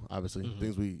can't tell, obviously.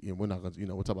 Things we're not going to,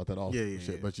 we'll talk about that all.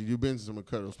 Yeah. But you've been to some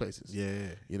incredible spaces. Yeah.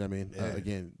 You know what I mean? Yeah.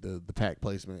 Again, the pack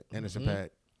placement, Anderson Paak.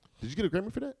 Did you get a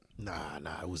Grammy for that? Nah,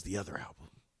 it was the other album.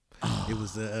 It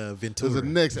was the Ventura. It was the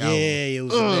next album. Yeah, it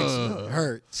was the next one.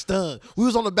 Hurt, stung. We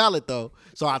was on the ballot though,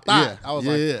 so I thought I was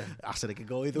I said it could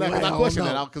go either way. I don't questioned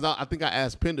know. that because I think I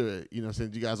asked Pender,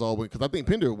 since you guys all went, because I think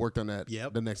Pender worked on that.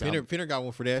 Yep. The next Fender, album. Fender got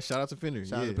one for that. Shout out to Fender.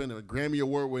 Shout out to Pender, Grammy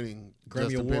Award winning, Grammy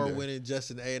Justin Award Pender. winning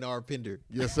Justin A&R Pender.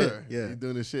 Yes, sir. Yeah. He's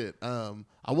doing this shit. I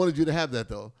wanted you to have that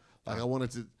though. Like I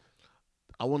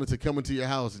wanted to come into your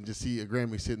house and just see a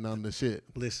Grammy sitting on the shit.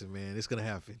 Listen, man, it's gonna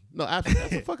happen. No,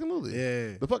 absolutely.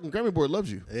 Yeah. The fucking Grammy board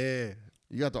loves you. Yeah.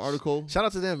 You got the article. Shout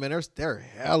out to them, man. They're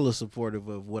hella supportive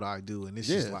of what I do, and it's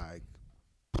just like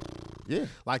Yeah.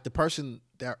 Like the person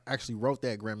that actually wrote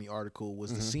that Grammy article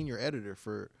was the senior editor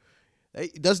for.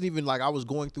 It doesn't even like I was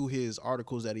going through his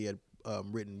articles that he had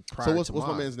written prior. So what's to my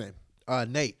mine. man's name?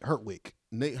 Nate Hertwig.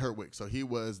 Nate Hertwig. So he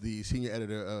was the senior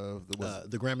editor of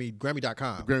The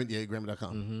Grammy.com.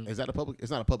 Grammy.com. Is that a public?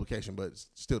 It's not a publication, but it's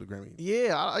still the Grammy.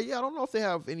 Yeah, I don't know if they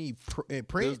have any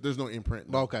print. There's no imprint.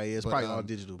 No. Okay, it's probably all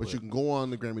digital. But you can go on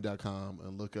the Grammy.com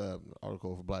and look up an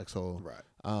article for Black Soul. Right.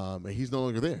 And he's no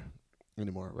longer there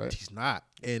anymore, right? He's not,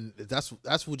 and that's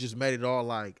what just made it all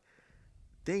like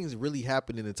things really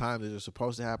happen in the time that they're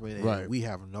supposed to happen, and Right. we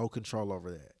have no control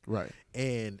over that. Right.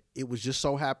 And it was just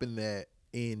so happened that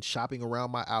in shopping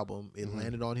around my album, it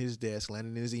landed on his desk,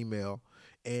 landed in his email,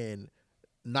 and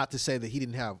not to say that he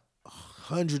didn't have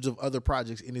hundreds of other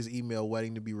projects in his email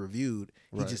waiting to be reviewed.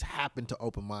 Right. He just happened to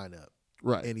open mine up.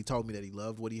 Right. And he told me that he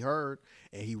loved what he heard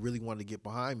and he really wanted to get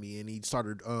behind me. And he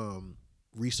started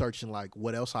researching like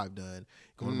what else I've done,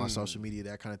 going to my social media,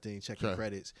 that kind of thing, checking Okay.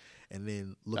 credits, and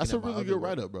then looking That's at a my really other good work.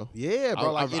 write up, bro. Yeah,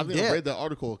 bro. I Like in think I depth. read that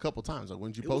article a couple times. Like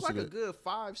when you It was posted like a it. good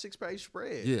 5-6 page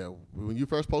spread. Yeah, when you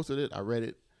first posted it, I read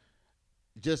it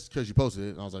just because you posted it,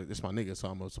 and I was like, "This my nigga," so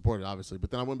I'm gonna support it, obviously.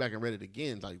 But then I went back and read it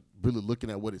again, like really looking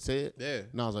at what it said. Yeah.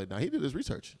 And I was like, "Now he did his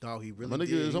research." No, he really My nigga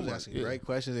did. is He was homework, asking yeah. great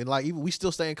questions, and like even we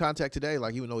still stay in contact today.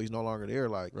 Like even though he's no longer there,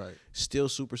 like Right. still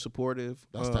super supportive.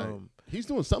 That's tight. He's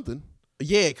doing something.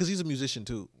 Yeah, because he's a musician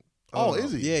too. Oh,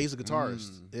 is he? Yeah, he's a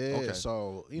guitarist. Yeah, okay.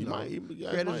 so you You know, might- you guys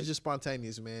creative might- is just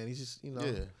spontaneous, man. He's just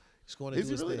Yeah. he's going to Is do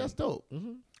he his really? thing. That's dope.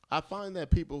 Mm-hmm. I find that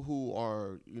people who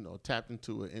are, tapped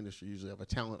into an industry usually have a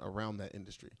talent around that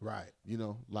industry. Right.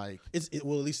 Like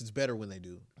Well, at least it's better when they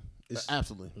do. It's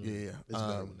absolutely, yeah. It's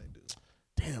better when they do.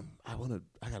 Damn,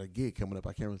 I got a gig coming up.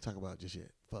 I can't really talk about it just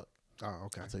yet. Fuck, Oh,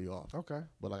 okay. I'll tell you off. Okay.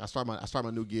 But like I start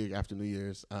my new gig after New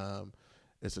Year's.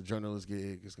 It's a journalist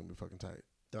gig. It's gonna be fucking tight.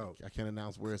 Dope. I can't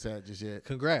announce where it's at just yet.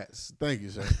 Congrats. Thank you,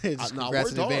 sir. Just I congrats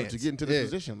worked in hard advance. to get into this Yeah.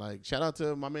 position. Like shout out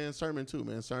to my man Sermon too,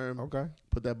 man. Sermon Okay.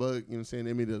 put that bug,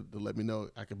 in me to let me know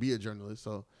I could be a journalist.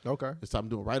 So Okay. it's time I'm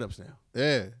doing write ups now.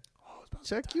 Yeah. Oh, it's about to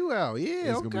Check you out. Yeah.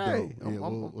 It's Okay. gonna be dope. Yeah,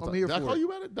 I'm we'll talk. here Did I for call it. you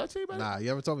about it? Did I tell you about it? Nah, you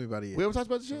haven't told me about it yet. We ever talked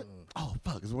about this shit? Oh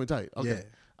fuck, it's really tight. Okay.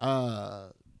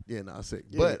 Yeah, no, sick.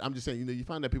 Yeah. But I'm just saying, you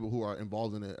find that people who are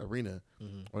involved in an arena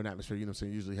Mm-hmm. or an atmosphere,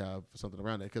 usually have something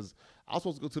around that. Because I was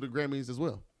supposed to go to the Grammys as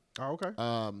well. Oh, okay.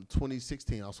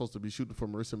 2016, I was supposed to be shooting for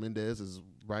Marissa Mendez, is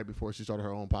right before she started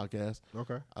her own podcast.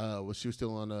 Okay. She was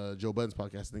still on Joe Budden's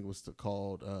podcast. I think it was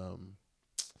called,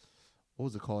 what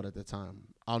was it called at that time?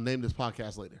 I'll name this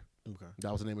podcast later. Okay.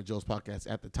 That was the name of Joe's podcast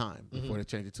at the time before they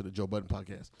changed it to the Joe Budden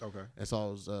podcast. Okay. And so I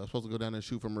was supposed to go down there and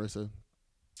shoot for Marissa.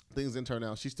 Things didn't turn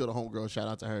out. She's still the homegirl. Shout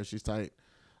out to her. She's tight.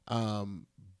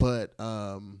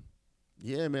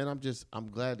 Yeah, man, I'm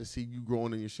glad to see you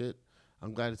growing in your shit.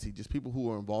 I'm glad to see just people who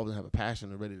are involved and have a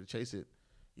passion and ready to chase it,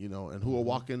 and who are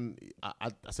walking. I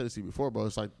said this to you before, bro.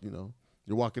 It's like, you're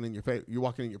walking in your you're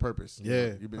walking in your purpose.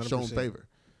 Yeah, You've been shown 100%. favor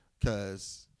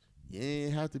because you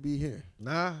ain't have to be here.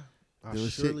 Nah. I There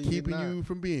was shit surely did keeping not. you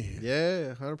from being here.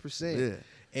 Yeah, 100%. Yeah.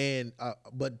 And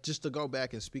but just to go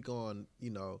back and speak on,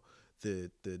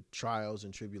 the trials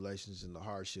and tribulations and the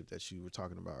hardship that you were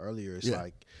talking about earlier, it's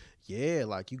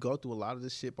like you go through a lot of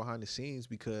this shit behind the scenes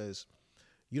because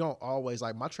you don't always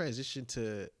my transition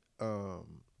to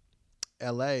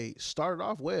LA started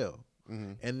off well.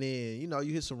 Mm-hmm. And then,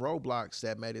 you hit some roadblocks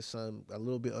that made it a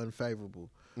little bit unfavorable.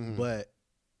 Mm-hmm. But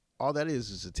all that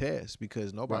is a test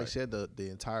because nobody Right. said the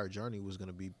entire journey was going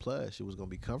to be plush. It was going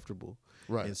to be comfortable.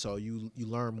 Right. And so you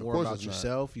learn more course about it's not.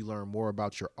 yourself. You learn more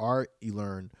about your art. You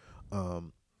learn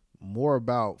more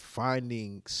about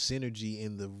finding synergy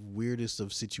in the weirdest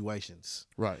of situations.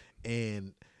 Right.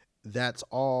 And that's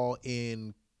all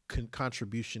in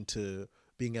contribution to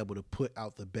being able to put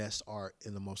out the best art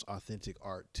and the most authentic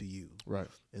art to you. Right.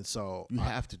 And so You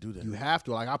have to do that. you have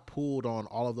to. I pulled on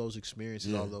all of those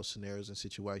experiences, Yeah. all of those scenarios and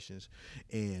situations,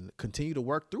 and continue to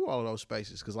work through all of those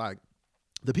spaces. Because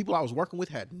the people I was working with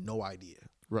had no idea.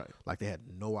 Right. Like they had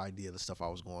no idea the stuff that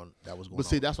was going But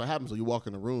see, on. that's what happens when you walk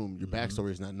in the room. Your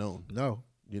backstory is not known. No,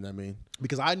 You know what I mean?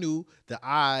 because I knew that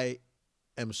I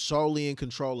am solely in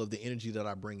control of the energy that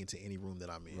I bring into any room that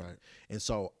I'm in. Right. And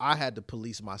so I had to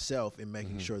police myself in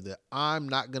making sure that I'm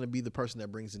not going to be the person that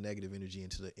brings the negative energy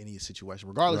into any situation.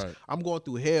 Regardless, Right. I'm going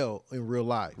through hell in real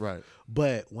life. Right.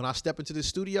 But when I step into the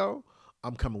studio,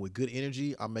 I'm coming with good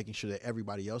energy. I'm making sure that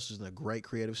everybody else is in a great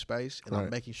creative space, and I'm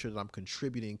Right. making sure that I'm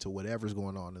contributing to whatever's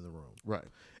going on in the room. Right.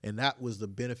 And that was the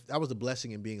benefit. That was the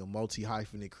blessing in being a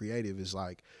multi-hyphenate creative. Is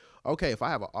like, okay, if I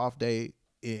have an off day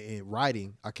in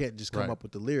writing, I can't just come Right. up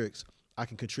with the lyrics. I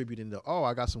can contribute into,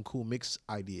 I got some cool mix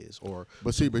ideas, or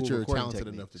But some see, but cool you're recording talented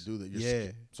techniques. enough to do that. You're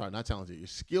Yeah. sorry, not talented. You're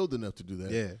skilled enough to do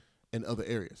that. Yeah. In other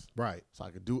areas. Right. So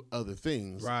I could do other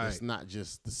things. Right. It's not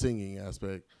just the singing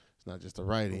aspect. It's not just the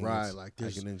writing. Right, It's, like I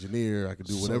there's- can engineer. I could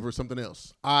do whatever, something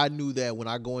else. I knew that when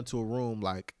I go into a room,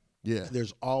 Yeah.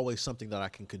 there's always something that I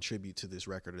can contribute to this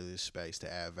record or this space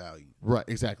to add value. Right.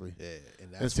 Exactly. Yeah,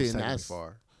 and that's And see, what's and taking me that's-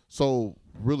 far. So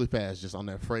really fast, just on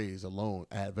that phrase alone,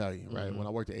 add value. Right. Mm-hmm. When I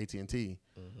worked at AT&T,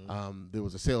 there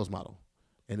was a sales model,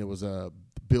 and it was a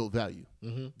build value.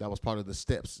 Mm-hmm. That was part of the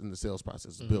steps in the sales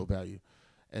process, build value.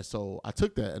 And so I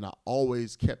took that, and I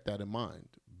always kept that in mind.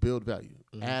 Build value,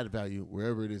 add value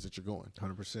wherever it is that you're going.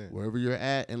 100%. Wherever you're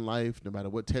at in life, no matter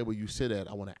what table you sit at,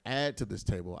 I want to add to this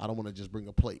table. I don't want to just bring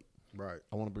a plate. Right.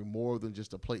 I want to bring more than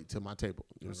just a plate to my table.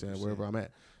 You know what I'm saying? Wherever I'm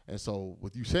at. And so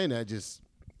with you saying that, just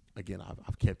again,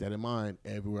 I've kept that in mind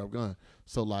everywhere I've gone.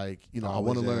 So like, I want to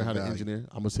Always learn add how to value. engineer.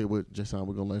 I'm gonna say what Jason,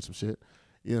 we're gonna learn some shit.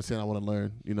 You know what I'm saying? I want to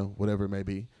learn, whatever it may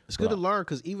be. It's good to learn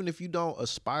because even if you don't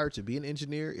aspire to be an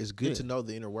engineer, it's good Yeah. to know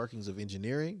the inner workings of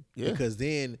engineering Yeah. because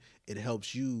then it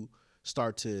helps you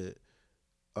start to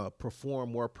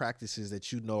perform more practices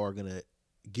that you know are going to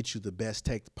get you the best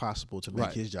tech possible to make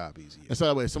Right. his job easier. And so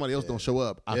that way, if somebody else don't show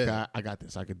up, I Yeah. got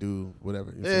this. I could do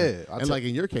whatever. You know what I'm Yeah, saying? I'll And tell- like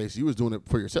in your case, you was doing it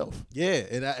for yourself. Yeah,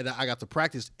 and I got to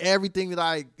practice everything that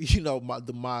I,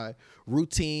 my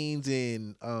routines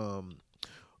and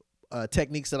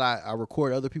techniques that I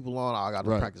record other people on. I got to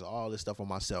Right. practice all this stuff on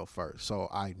myself first, so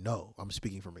I know I'm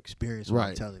speaking from experience when I'm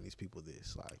Right. telling these people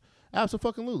this. Like,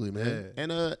 Absolutely, man.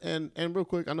 Yeah. And real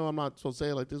quick, I know I'm not supposed to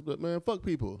say it like this, but man, fuck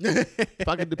people. If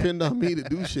I can depend on me to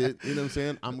do shit, you know what I'm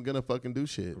saying? I'm gonna fucking do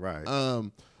shit. Right.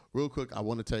 Real quick, I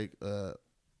want to take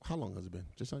how long has it been?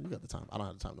 Just you got the time. I don't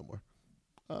have the time no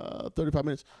more. 35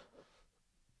 minutes.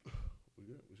 We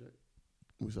good? We straight?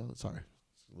 We solid? Sorry.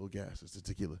 It's a little gas. It's the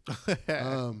tequila.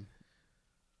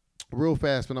 Real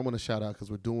fast, man, I want to shout out because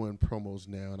we're doing promos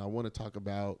now, and I want to talk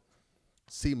about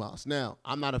CMOS. Now,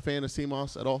 I'm not a fan of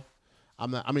CMOS at all. I'm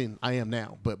not. I mean, I am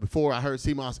now, but before I heard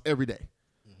CMOS every day.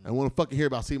 I don't want to fucking hear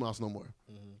about CMOS no more.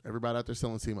 Everybody out there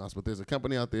selling CMOS, but there's a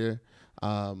company out there.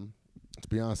 It's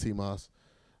Beyond CMOS.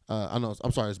 I know.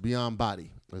 I'm sorry. It's Beyond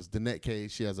Body. It's Danette K.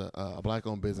 She has a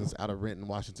black-owned business out of Renton,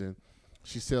 Washington.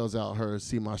 She sells out her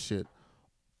CMOS shit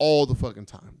all the fucking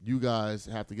time. You guys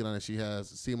have to get on it. She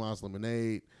has CMOS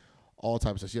lemonade, all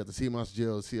types of stuff. She has the CMOS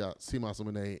gel, CMOS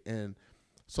lemonade, and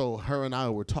so her and I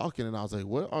were talking, and I was like,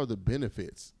 "What are the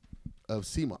benefits of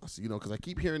CMOS?" Because I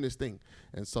keep hearing this thing,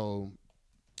 and so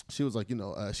she was like,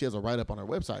 she has a write-up on her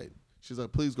website. She's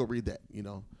like, "Please go read that.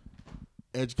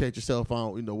 Educate yourself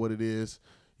on what it is.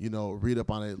 Read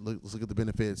up on it. Let's look at the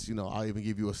benefits. I'll even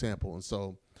give you a sample." And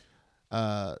so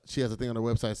she has a thing on her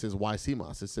website that says, "Why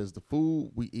CMOS?" It says, "The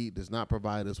food we eat does not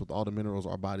provide us with all the minerals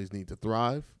our bodies need to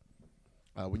thrive.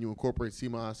 When you incorporate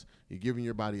CMOS, you're giving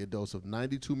your body a dose of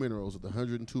 92 minerals of the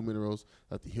 102 minerals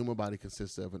that the human body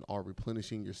consists of and are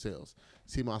replenishing your cells.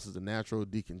 CMOS is a natural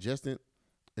decongestant.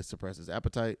 It suppresses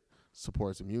appetite,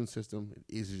 supports immune system, it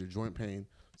eases your joint pain,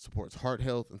 supports heart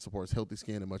health, and supports healthy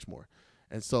skin and much more."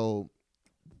 And so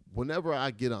whenever I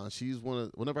get on,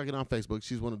 whenever I get on Facebook,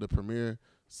 she's one of the premier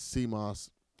CMOS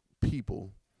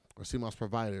people or CMOS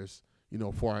providers,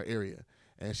 for our area.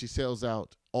 And she sells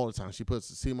out all the time. She puts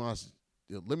CMOS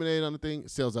lemonade on the thing,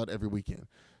 sells out every weekend.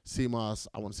 CMOS,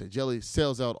 I want to say jelly,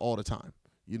 sells out all the time.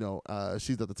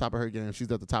 She's at the top of her game. She's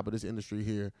at the top of this industry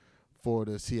here for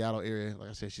the Seattle area. Like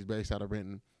I said, she's based out of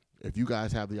Renton. If you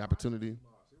guys have the opportunity.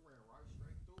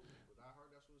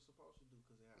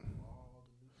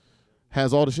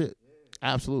 Has all the shit.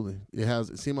 Absolutely.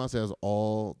 CMOS has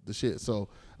all the shit. So,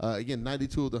 again,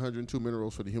 92 of the 102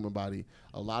 minerals for the human body.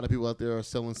 A lot of people out there are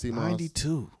selling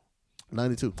CMOS.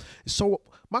 92. So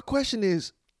my question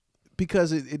is,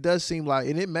 because it does seem like,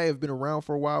 and it may have been around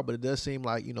for a while, but it does seem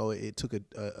like, it took a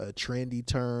trendy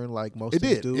turn like most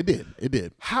things do. It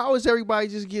did. How is everybody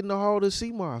just getting a hold of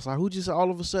CMOS? Like, who just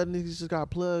all of a sudden just got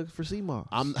plugged for CMOS?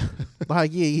 I'm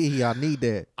like, yeah, I need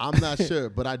that. I'm not sure,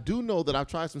 but I do know that I've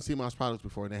tried some CMOS products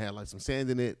before, and they had like some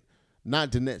sand in it.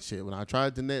 Not Danette shit. When I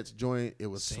tried Danette's joint, it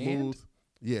was Sand? smooth.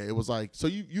 Yeah, it was like, so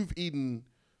you've eaten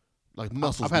like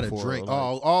mussels I've had before, a drink.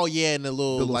 like, Yeah, and the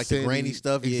little like the grainy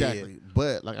stuff. Exactly. Yeah.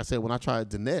 But like I said, when I tried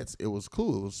Danette's, it was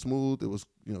cool. It was smooth. It was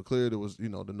clear. There was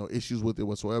no issues with it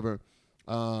whatsoever.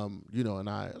 And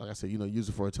I, like I said, use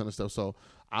it for a ton of stuff. So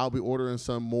I'll be ordering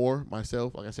some more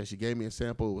myself. Like I said, she gave me a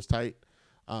sample. It was tight.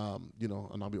 And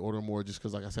I'll be ordering more just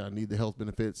because, like I said, I need the health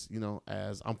benefits.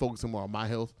 As I'm focusing more on my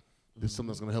health. This is something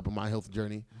that's going to help in my health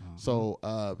journey. So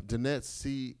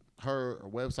Danette, her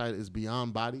website is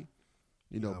Beyond Body.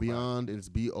 Beyond is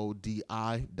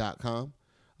BODI.com.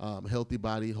 Healthy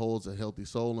body holds a healthy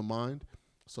soul and mind.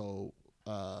 So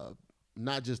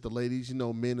not just the ladies,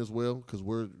 men as well, because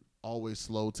we're always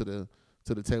slow to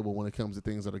the table when it comes to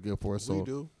things that are good for us. So We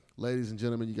do. ladies and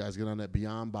gentlemen, you guys get on that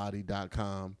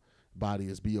beyondbody.com. Body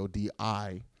is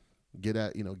BODI. Get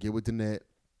with Danette.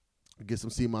 Get some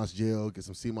CMOS gel. Get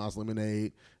some CMOS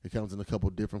lemonade. It comes in a couple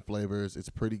different flavors. It's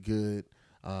pretty good.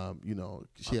 I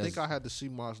think I had the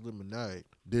CMOS lemonade.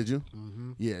 Did you?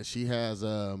 Mm-hmm. Yeah, she has.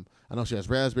 I know she has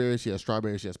raspberry. She has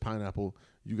strawberry. She has pineapple.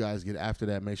 You guys get after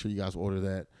that. Make sure you guys order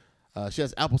that. She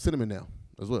has apple cinnamon now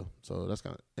as well. So that's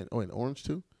kind of and orange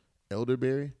too.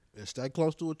 Elderberry. And stay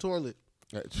close to a toilet.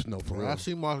 No, for real. That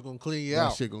CMOS gonna clean you That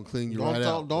out. shit gonna clean you Don't right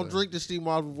out. Don't drink the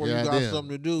CMOS before Yeah, you got damn.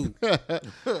 something to do.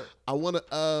 I want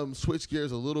to switch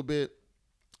gears a little bit.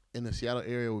 In the Seattle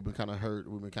area, we've been kind of hurt.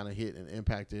 We've been kind of hit and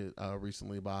impacted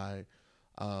recently by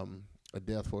a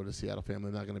death for the Seattle family.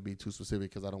 I'm not going to be too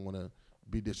specific because I don't want to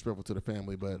be disrespectful to the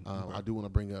family, but I do want to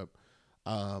bring up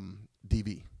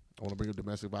DV. I want to bring up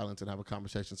domestic violence and have a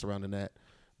conversation surrounding that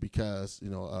because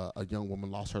a young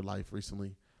woman lost her life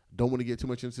recently. Don't want to get too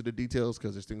much into the details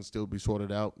because there's things still be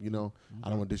sorted out. I don't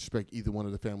want to disrespect either one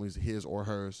of the families, his or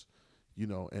hers.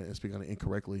 And speak on it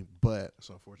incorrectly, but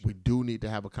we do need to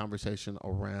have a conversation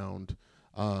around,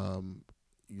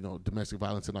 domestic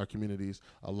violence in our communities.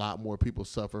 A lot more people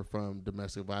suffer from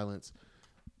domestic violence,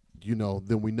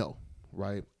 than we know,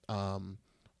 right?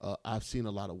 I've seen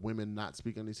a lot of women not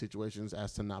speak on these situations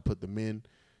as to not put the men,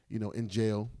 in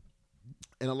jail.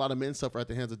 And a lot of men suffer at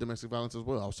the hands of domestic violence as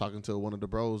well. I was talking to one of the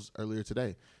bros earlier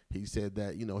today. He said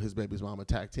that, his baby's mom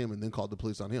attacked him and then called the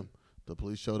police on him. The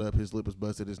police showed up, his lip was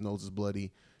busted, his nose is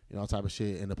bloody, all type of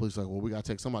shit. And the police were like, well, we got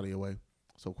to take somebody away.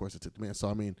 So, of course, it took the man. So,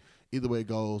 I mean, either way it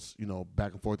goes,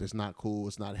 back and forth, it's not cool.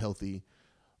 It's not healthy.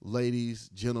 Ladies,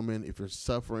 gentlemen, if you're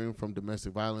suffering from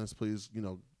domestic violence, please,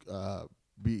 don't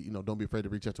be afraid to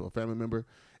reach out to a family member.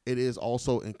 It is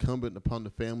also incumbent upon the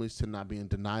families to not be in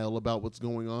denial about what's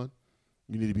going on.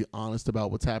 You need to be honest about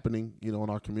what's happening, in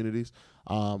our communities.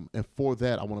 And for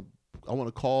that, I want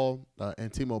to call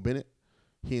Antimo Bennett.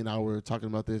 He and I were talking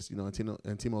about this.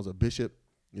 Antimo's a bishop.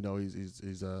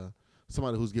 He's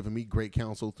somebody who's given me great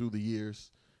counsel through the years.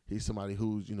 He's somebody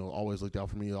who's always looked out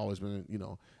for me, always been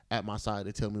at my side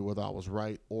to tell me whether I was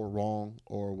right or wrong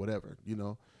or whatever.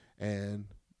 And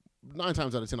 9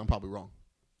 times out of 10, I'm probably wrong,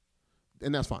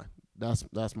 and that's fine.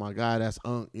 That's my guy. That's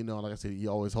like I said, he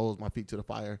always holds my feet to the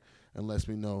fire and lets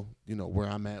me know where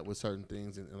I'm at with certain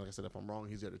things. And like I said, if I'm wrong,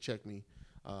 he's there to check me.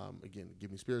 Again,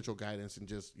 give me spiritual guidance and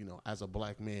just as a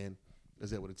black man,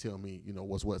 is able to tell me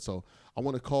what's what. So I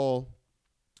want to call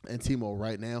Antimo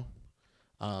right now,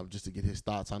 just to get his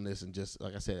thoughts on this. And just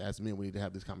like I said, as men, we need to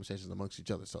have these conversations amongst each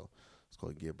other. So let's go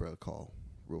ahead and give bro a call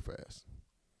real fast.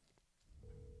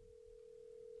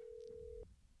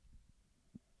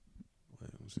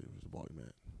 Let me see where's the volume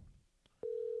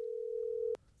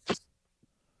at.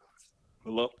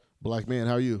 Hello? Black man,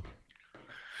 how are you?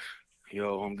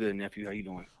 Yo, I'm good, nephew. How you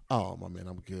doing? Oh, my man,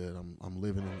 I'm good. I'm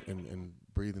living and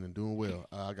breathing and doing well.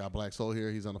 I got Black Soul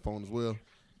here. He's on the phone as well.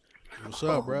 What's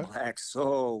up, bro? Black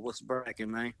Soul. What's bracking,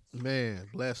 man? Man,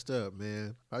 blessed up,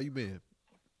 man. How you been?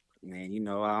 Man,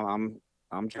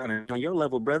 I'm trying to on your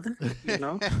level, brother.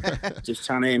 just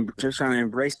trying to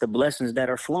embrace the blessings that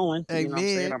are flowing. Hey, you know what I'm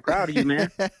saying? man. I'm proud of you, man.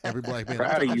 Every black man.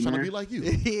 Proud of I'm you, trying to man. be like you.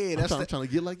 Yeah, I'm trying to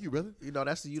get like you, brother.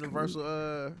 That's the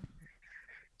universal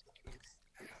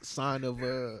sign of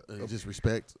just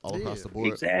respect all across the board.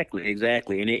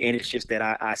 Exactly, and it's just that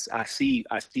I see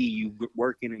you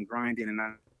working and grinding and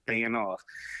not paying off,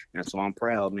 and so I'm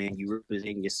proud, man. You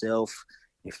representing yourself,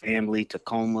 your family,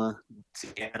 Tacoma,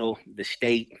 Seattle, the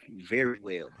state very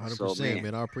well. 100%, so,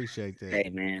 man. I appreciate that. Hey,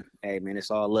 man,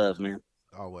 it's all love, man.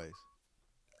 Always.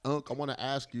 Unc, I want to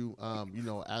ask you,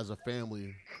 as a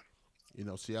family,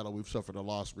 Seattle, we've suffered a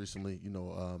loss recently,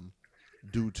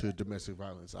 due to domestic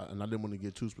violence. And I didn't want to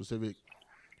get too specific,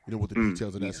 with the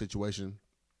details of that situation.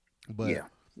 But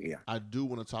yeah. I do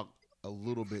want to talk a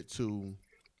little bit to,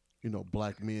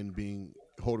 black men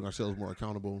holding ourselves more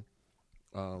accountable.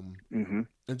 And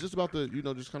just about the,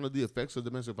 just kind of the effects of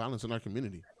domestic violence in our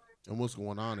community and what's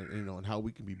going on and, and how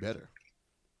we can be better.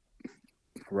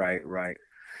 Right.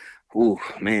 Ooh,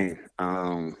 man.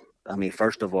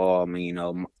 First of all,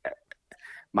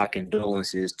 my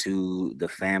condolences to the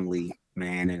family,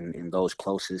 man, and those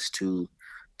closest to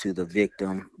the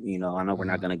victim. I know we're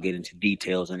not going to get into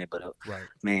details in it, but right.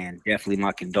 Man, definitely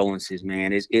my condolences,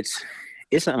 man.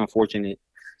 It's an unfortunate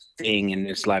thing, and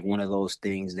it's like one of those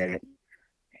things that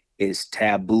is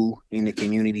taboo in the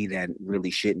community that really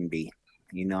shouldn't be.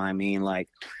 You know what I mean? Like,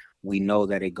 we know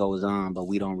that it goes on, but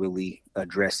we don't really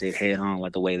address it head on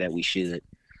like the way that we should,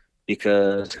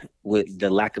 because with the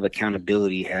lack of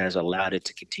accountability has allowed it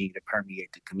to continue to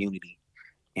permeate the community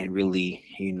and really,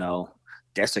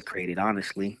 desecrate it,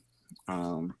 honestly.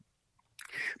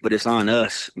 But it's on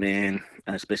us, man.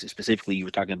 Specifically, you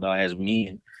were talking about as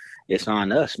men. It's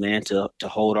on us, man, to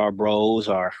hold our bros,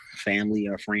 our family,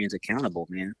 our friends accountable,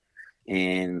 man,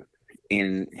 and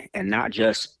not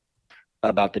just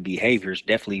about the behaviors.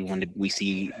 Definitely when we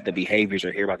see the behaviors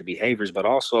or hear about the behaviors, but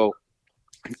also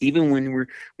even when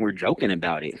we're joking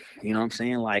about it. You know what I'm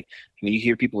saying? Like, when you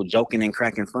hear people joking and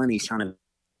cracking funnies, trying to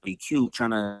be cute,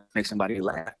 trying to make somebody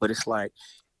laugh, but it's like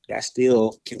that's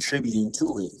still contributing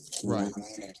to it. Right.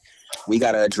 We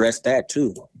got to address that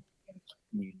too.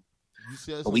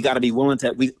 But we got to be willing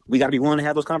to we got to be willing to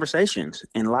have those conversations.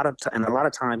 And a lot of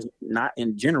times, not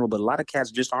in general, but a lot of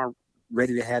cats just aren't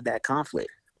ready to have that conflict.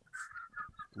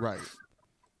 Right.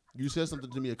 You said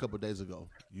something to me a couple of days ago.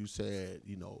 You said,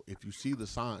 if you see the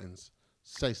signs,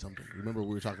 say something. Remember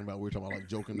we were talking about like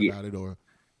joking Yeah. about it, or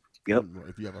Yep.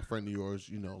 if you have a friend of yours,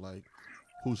 like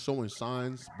who's showing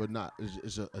signs, but not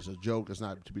as a joke. It's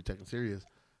not to be taken serious.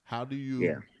 How do Yeah.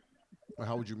 you, or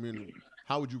how would you mean?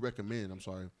 How would you recommend? I'm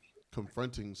sorry,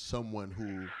 confronting someone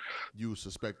who you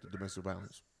suspect of domestic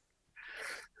violence.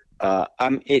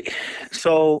 It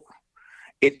so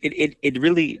it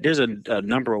really there's a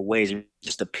number of ways. It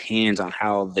just depends on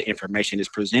how the information is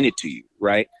presented to you,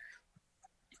 right?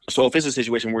 So if it's a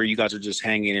situation where you guys are just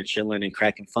hanging and chilling and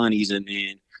cracking funnies, and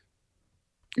then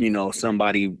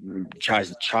somebody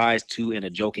tries to in a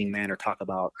joking manner talk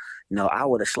about, I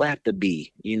would have slapped the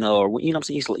bee, or what I'm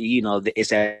saying.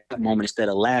 It's at that moment instead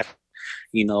of laughing,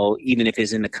 even if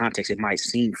it's in the context, it might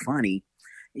seem funny.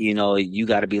 You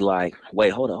got to be like, wait,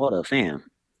 hold up, fam.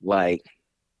 Like,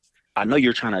 I know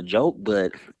you're trying to joke,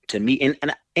 but to me,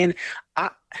 and I,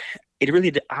 it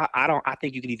really, I don't. I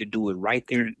think you can either do it right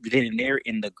there, then and there,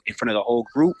 in front of the whole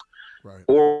group, Right.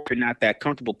 or if you're not that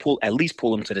comfortable, at least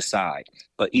pull them to the side.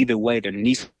 But either way, there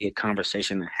needs to be a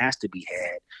conversation that has to be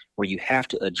had where you have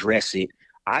to address it.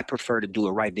 I prefer to do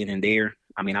it right then and there.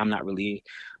 I mean, I'm not really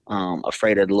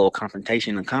afraid of the little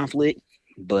confrontation and conflict,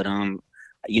 but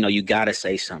you got to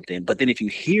say something. But then if you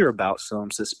hear about some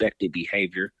suspected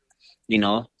behavior, you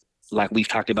know, like we've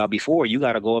talked about before, you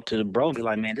got to go up to the bro and be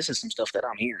like, man, this is some stuff that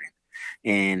I'm hearing.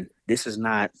 And this is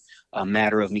not a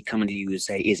matter of me coming to you and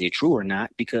say, is it true or not?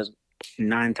 Because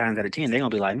 9 times out of 10, they're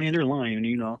going to be like, man, they're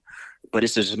lying. But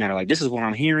it's just a matter of like, this is what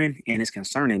I'm hearing and it's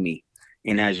concerning me.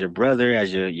 And as your brother,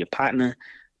 as your partner,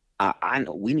 I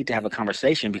know we need to have a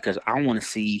conversation because I want to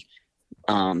see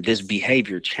this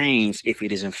behavior change if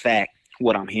it is in fact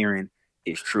what I'm hearing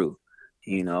is true,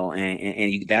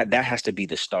 that has to be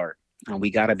the start. And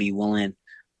we got to be willing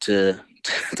to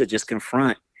to just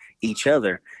confront each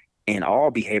other and all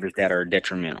behaviors that are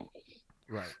detrimental.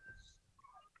 Right.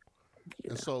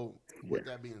 And Yeah, so, yeah, with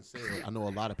that being said, I know a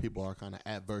lot of people are kind of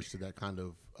adverse to that kind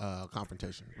of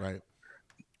confrontation, right?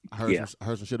 yeah, I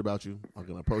heard some shit about you. I'm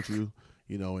gonna approach you,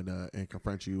 and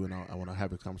confront you, and I want to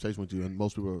have a conversation with you. And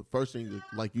most people, first thing,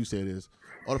 like you said, is,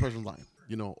 "Oh, the person's lying,"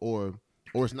 or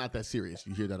it's not that serious.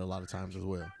 You hear that a lot of times as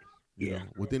well, yeah,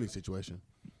 with any situation.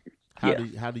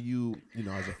 yeah. How do you,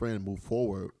 as a friend, move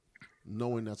forward,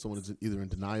 knowing that someone is either in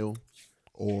denial,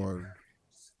 or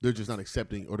they're just not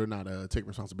accepting, or they're not taking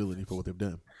responsibility for what they've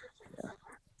done.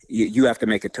 You have to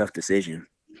make a tough decision,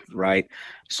 right?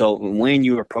 So when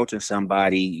you're approaching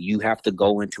somebody, you have to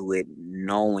go into it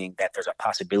knowing that there's a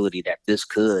possibility that this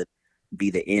could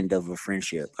be the end of a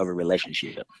friendship, of a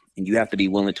relationship. And you have to be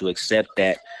willing to accept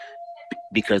that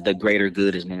because the greater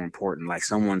good is more important. Like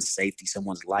someone's safety,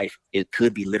 someone's life, it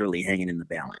could be literally hanging in the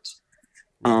balance.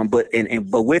 Right. But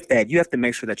with that, you have to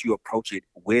make sure that you approach it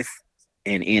with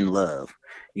and in love,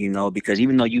 because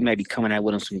even though you may be coming out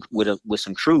with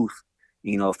some truth,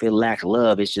 if it lacks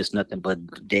love, it's just nothing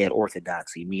but dead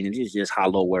orthodoxy, meaning it's just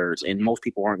hollow words, and most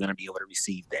people aren't going to be able to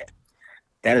receive that.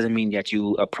 That doesn't mean that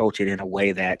you approach it in a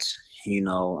way that's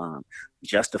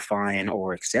justifying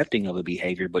or accepting of a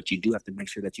behavior, but you do have to make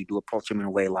sure that you do approach them in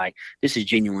a way like this is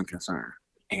genuine concern,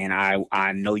 and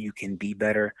I know you can be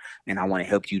better, and I want to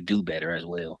help you do better as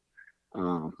well.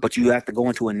 But you have to go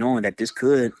into it knowing that this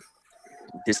could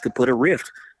put a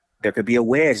rift. There could be a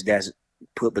wedge that's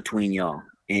put between y'all,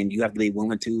 and you have to be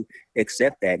willing to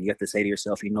accept that. You have to say to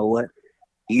yourself, you know what?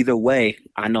 Either way,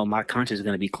 I know my conscience is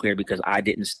going to be clear because I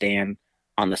didn't stand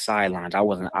on the sidelines. I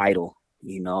wasn't idle,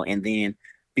 And then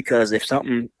because if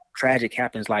something tragic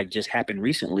happens, like just happened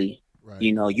recently, Right.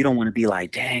 you don't want to be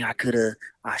like, dang, I could have,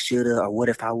 I should have, or what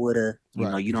if I would have?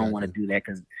 Right. You don't want to Exactly. do that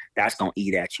because that's gonna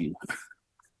eat at you.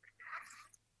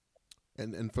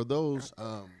 And for those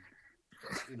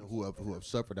who have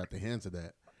suffered at the hands of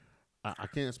that, I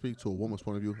can't speak to a woman's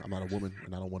point of view. I'm not a woman,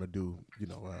 and I don't want to do I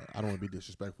don't want to be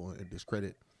disrespectful and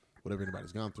discredit whatever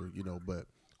anybody's gone through, But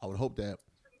I would hope that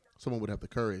someone would have the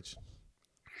courage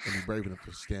and be brave enough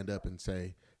to stand up and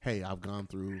say, "Hey, I've gone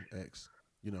through X.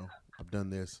 I've done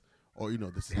this, or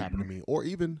this has happened to me, or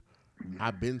even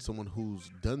I've been someone who's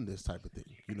done this type of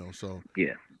thing. So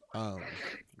Yeah, um,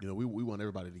 we want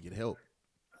everybody to get help.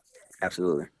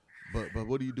 absolutely. But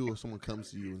what do you do if someone comes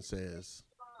to you and says,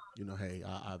 hey,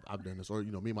 I've done this, or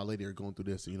me and my lady are going through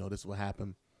this, this is what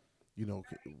happened.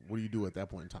 What do you do at that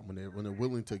point in time when they're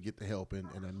willing to get the help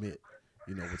and admit,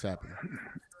 what's happening?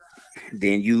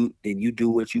 Then you do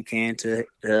what you can to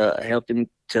help them,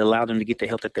 to allow them to get the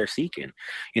help that they're seeking.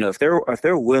 If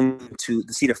they're willing to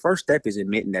see, the first step is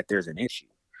admitting that there's an issue.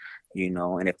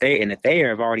 And if they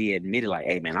have already admitted like,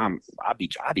 hey man, I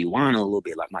be whining a little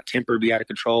bit, like my temper be out of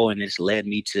control, and it's led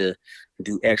me to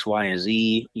do X, Y, and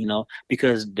Z,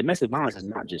 because domestic violence is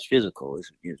not just physical,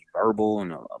 it's verbal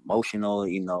and emotional,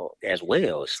 as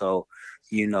well. So,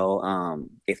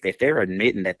 if they're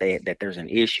admitting that there's an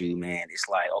issue, man, it's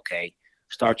like, okay,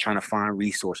 start trying to find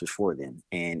resources for them,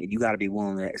 and you got to be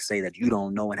willing to say that you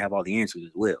don't know and have all the answers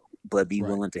as well, but be Right.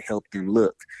 willing to help them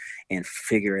look and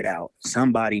figure it out.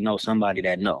 Somebody knows somebody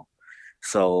that know.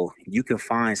 So you can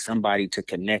find somebody to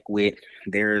connect with.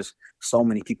 There's so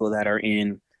many people that are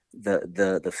in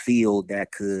the field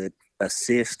that could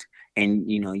assist, and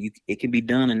it can be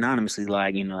done anonymously.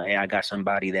 Like, hey, I got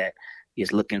somebody that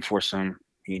is looking for some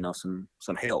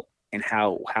help, and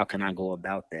how can I go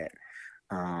about that?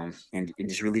 And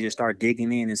just really just start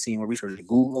digging in and seeing what resources.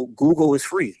 Google is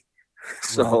free.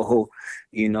 So,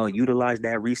 utilize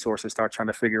that resource and start trying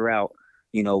to figure out,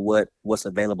 what's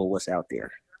available, what's out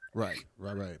there. Right,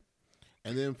 right, right.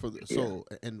 And then Yeah.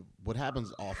 and what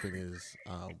happens often is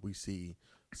we see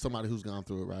somebody who's gone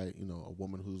through it, right? A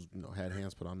woman who's had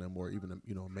hands put on them, or even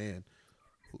a man.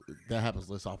 That happens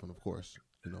less often, of course,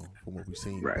 from what we've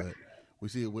seen. Right. But we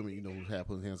see women, who have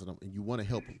put hands on them, and you want to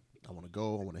help them. I want to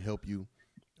go. I want to help you.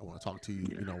 I want to talk to you.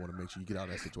 I want to make sure you get out of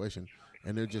that situation.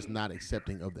 And they're just not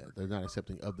accepting of that. They're not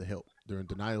accepting of the help. They're in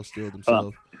denial still Uh,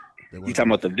 themselves. They you want talking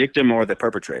to about the victim or the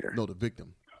perpetrator? know the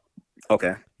victim.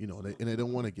 Okay. And they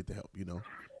don't want to get the help.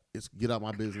 It's get out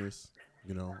my business.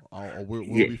 We'll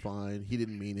Yeah. be fine. He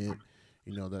didn't mean it.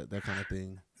 That kind of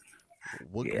thing.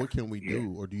 What Yeah. what can we Yeah.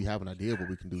 do, or do you have an idea of what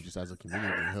we can do just as a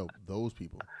community to help those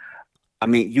people? I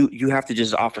mean, you have to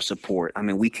just offer support. I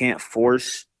mean, we can't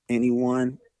force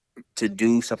anyone to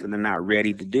do something they're not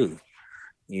ready to do.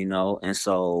 And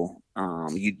so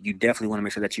you definitely want to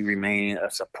make sure that you remain a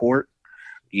support,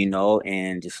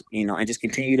 and just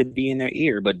continue to be in their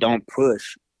ear, but don't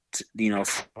push,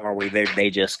 far away. They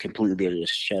just completely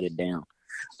just shut it down.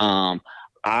 Um,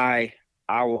 I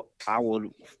I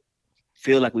would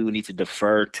feel like we would need to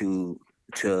defer to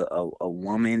a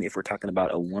woman if we're talking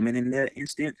about a woman in that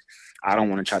instance. I don't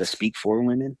want to try to speak for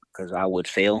women because I would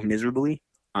fail miserably.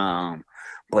 Um,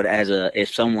 but if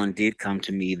someone did come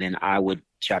to me, then I would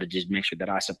try to just make sure that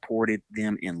I supported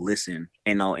them and listen,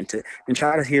 and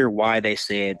try to hear why they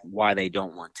said why they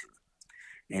don't want to,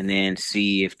 and then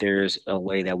see if there's a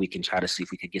way that we can try to see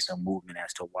if we could get some movement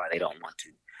as to why they don't want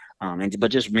to.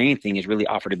 But just main thing is really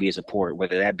offer to be a support,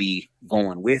 whether that be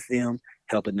going with them,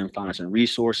 helping them find some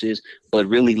resources, but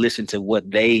really listen to what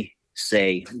they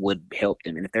say would help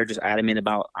them. And if they're just adamant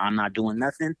about I'm not doing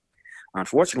nothing,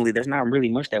 unfortunately, there's not really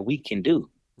much that we can do.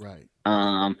 Right.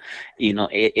 Um,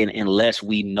 unless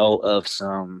we know of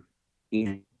some,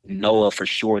 know of for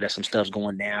sure that some stuff's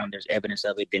going down, there's evidence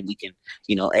of it, then we can,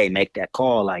 hey, make that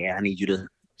call. Like, I need you to,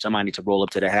 somebody needs to roll up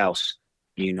to the house,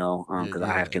 Yeah, because I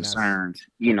yeah, have and that's concerns,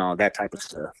 that type of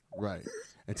stuff. right.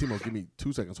 And Timo, give me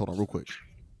 2 seconds. Hold on, real quick.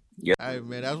 Yeah. Hey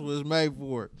man, that's what it's made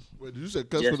for. Wait, did you say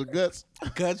cuts Yes. for the guts?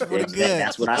 Cuts for the guts.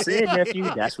 That's what I said,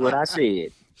 nephew. That's what I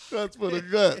said. Cuts for the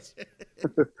guts.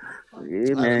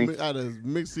 Yeah, man. I had a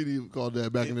mixed CD called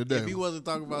that back in the day. If he wasn't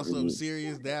talking about something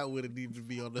serious, that would have needed to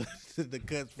be on the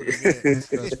cuts for the guts.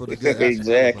 Cuts for the guts.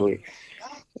 Exactly.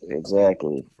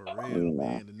 Exactly. For real, You know.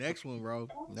 man. The next one, bro.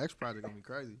 Next project gonna be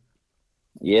crazy.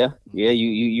 Yeah.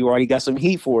 You already got some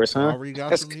heat for us, huh? Already got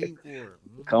That's some good. heat for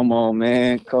it. Come on,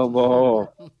 man. Come on.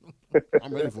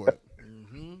 I'm ready for it.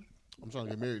 Mm-hmm. I'm trying to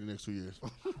get married in the next 2 years.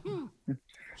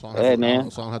 So I don't, Hey, have to,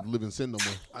 man. so I don't have to live in sin no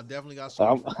more. I definitely got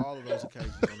something for all of those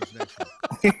occasions on this next one.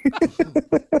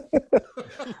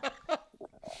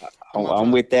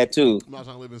 I'm with that too. I'm not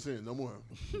trying to live in sin no more.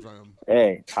 I'm trying,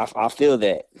 Hey, I feel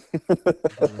that. I'm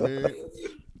trying to get married.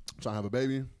 I'm trying to have a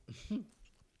baby.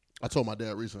 I told my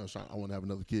dad recently I want to have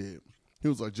another kid. He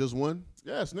was like, just one?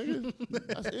 Yes, nigga.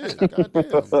 That's it.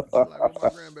 Goddamn. Like, where my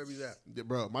grandbabies at? Yeah,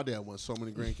 bro, my dad wants so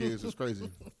many grandkids. It's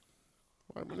crazy.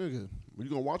 Like, my nigga, you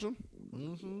gonna watch them?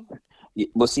 Mm-hmm. Yeah,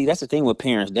 but see, that's the thing with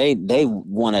parents. They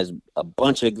want a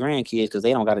bunch of grandkids because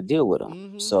they don't got to deal with them.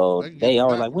 Mhm. So They can they get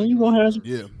are back like, when when they you get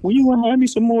Yeah. gonna have me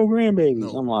some more grandbabies?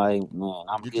 No. I'm like, man,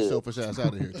 I'm Get your good. selfish ass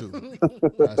out of here too.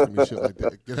 Asking me shit like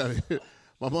that. Get out of here.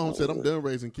 My mom said I'm done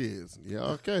raising kids. Yeah,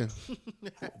 okay.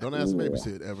 Don't ask to Yeah.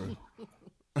 babysit ever.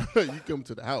 You come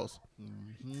to the house.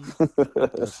 Mm-hmm.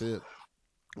 That's it.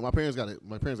 My parents got it.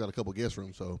 My parents got a couple guest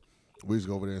rooms, so we just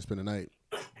go over there and spend the night,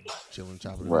 chilling,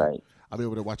 chopping it up. Right. I'll be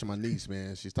over there watching my niece,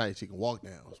 man. She's tight. She can walk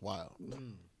now. It's wild.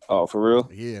 Oh, for real?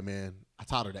 Yeah, man. I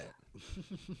taught her that.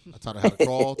 I taught her how to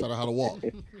crawl, taught her how to walk.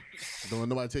 Don't let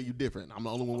nobody tell you different. I'm the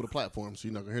only one with a platform, so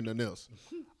you're not gonna hear nothing else.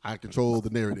 I control the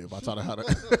narrative. I taught her how to.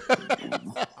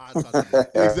 I thought that.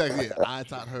 exactly. Yeah. I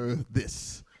taught her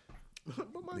this.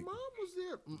 But my mom was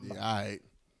there. Yeah, all right.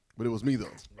 But it was me though.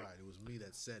 Right, it was me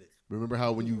that said it. Remember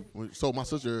how so my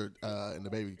sister and the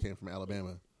baby came from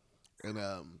Alabama, and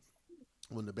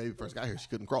when the baby first got here, she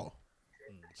couldn't crawl.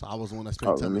 So I was the one that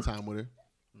spent tummy time with her.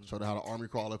 Showed her how to army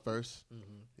crawl at first. You know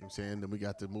what I'm saying? Then we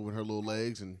got to moving her little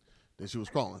legs, and then she was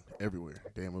crawling everywhere.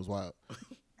 Damn, it was wild.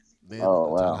 Then I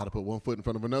taught her how to put one foot in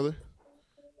front of another,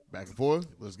 back and forth.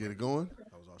 Let's get it going.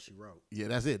 That was all she wrote. Yeah,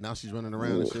 that's it. Now she's running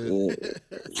around and shit.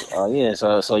 Oh yeah,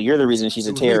 so you're the reason she's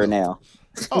a terror now.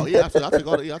 Oh yeah, I take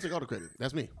all the credit.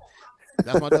 That's me.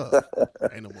 That's my dog.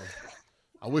 Ain't no more.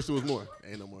 I wish there was more.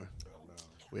 Ain't no more.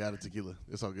 We added tequila.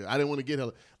 It's all good. I didn't want to get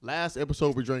hella. Last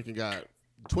episode we drank and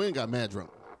Twin got mad drunk.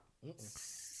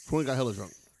 Twin got hella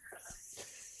drunk.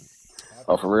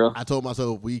 Oh, for real? I told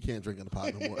myself we can't drink in the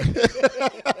pot no more.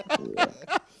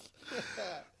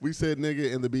 We said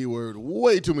nigga and the B word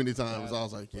way too many times. I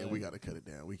was like, yeah, we got to cut it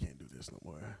down. We can't do this no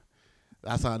more.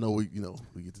 That's how I know we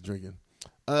get to drinking.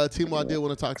 Timo, I did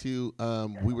want to talk to you.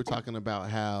 We were talking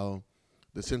about how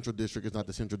the Central District is not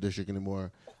the Central District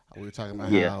anymore. We were talking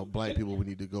about how black people, we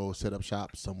need to go set up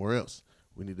shop somewhere else.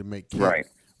 We need to make Kent,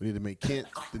 we need to make Kent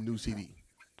the new CD.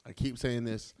 I keep saying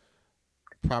this.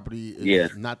 Property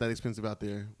is not that expensive out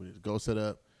there. We need to go set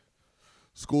up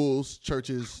schools,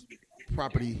 churches,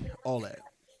 property, all that.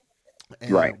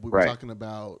 And we were talking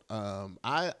about,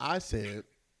 I said,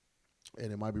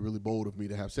 and it might be really bold of me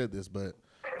to have said this, but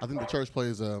I think the church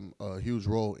plays a huge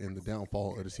role in the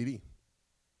downfall of the CD.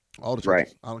 All the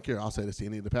churches. I don't care. I'll say this to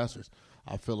any of the pastors.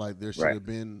 I feel like there should have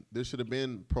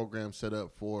been programs set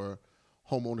up for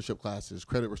home ownership classes,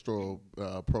 credit restoral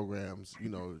programs,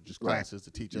 just classes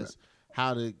to teach us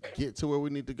how to get to where we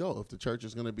need to go. If the church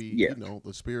is going to be,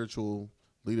 the spiritual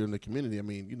leader in the community, I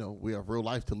mean, we have real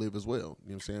life to live as well. You know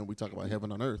what I'm saying? We talk about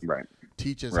heaven on earth. Right.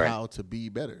 Teach us how to be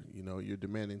better. You're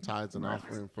demanding tithes and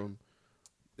offering from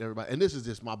everybody. And this is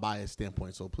just my biased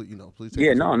standpoint. So please, please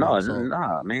take nah,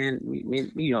 man.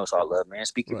 It's all love, man.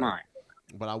 Speak your mind.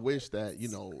 But I wish that,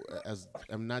 as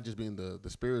I'm not just being the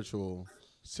spiritual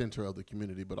center of the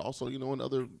community, but also, in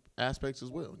other aspects as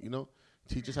well,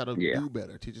 teach us how to do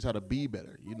better, teach us how to be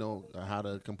better, how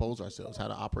to compose ourselves, how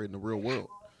to operate in the real world.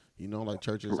 Like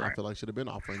churches, I feel like should have been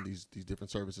offering these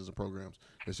different services and programs.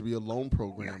 There should be a loan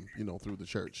program, through the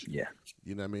church. Yeah.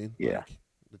 You know what I mean? Yeah. Like,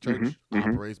 the church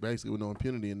operates basically with no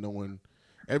impunity, and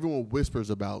everyone whispers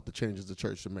about the changes the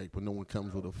church should make, but no one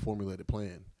comes with a formulated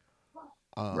plan.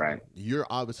 You're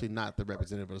obviously not the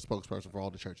representative or the spokesperson for all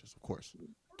the churches, of course.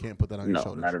 Can't put that on your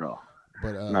shoulders. No, not at all.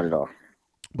 But not at all.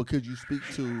 But could you speak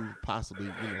to possibly,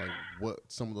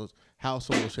 how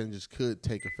some of those changes could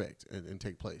take effect and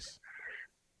take place?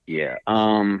 Yeah.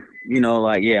 I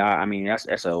mean,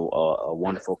 that's a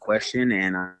wonderful question.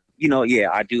 And,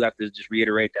 I do have to just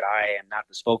reiterate that I am not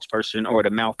the spokesperson or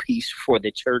the mouthpiece for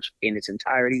the church in its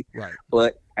entirety. Right.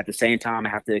 But at the same time, I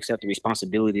have to accept the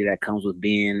responsibility that comes with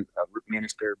being a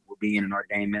minister, with being an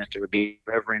ordained minister, with being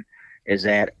a reverend, is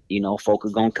that, folk are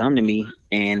going to come to me,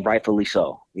 and rightfully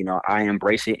so. I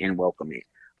embrace it and welcome it.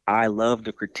 I love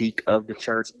the critique of the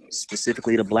church,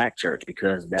 specifically the black church,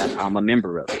 because I'm a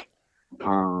member of it.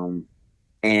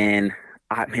 And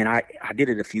I did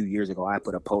it a few years ago. I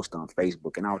put a post on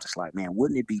Facebook, and I was just like, man,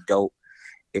 wouldn't it be dope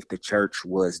if the church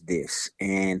was this?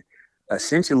 And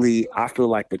essentially, I feel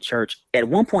like the church, at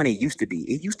one point, it used to be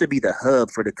the hub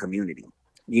for the community.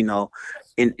 In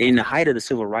the height of the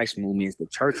civil rights movements, the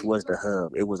church was the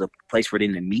hub. It was a place for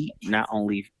them to meet, not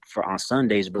only on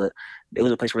Sundays, but it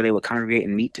was a place where they would congregate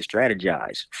and meet to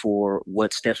strategize for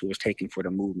what steps was taken for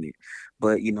the movement.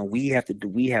 But we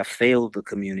have failed the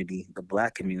community, the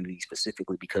black community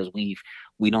specifically, because we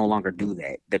no longer do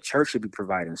that. The church should be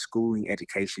providing schooling,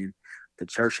 education. The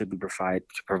church should be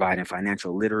providing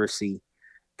financial literacy.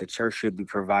 The church should be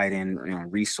providing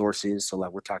resources. So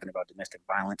like we're talking about domestic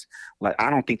violence. Like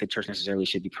I don't think the church necessarily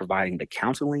should be providing the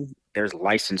counseling. There's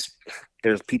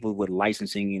people with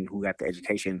licensing and who got the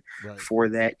education for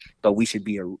that. But we should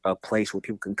be a place where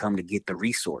people can come to get the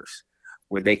resource,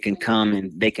 where they can come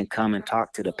and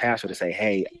talk to the pastor to say,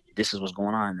 hey, this is what's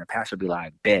going on. And the pastor be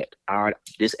like, bet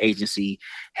this agency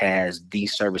has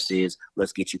these services.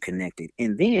 Let's get you connected.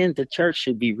 And then the church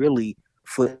should be really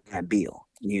footing that bill.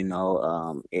 In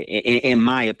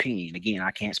my opinion, again, I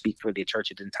can't speak for the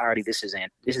church in its entirety. This is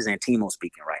Antimo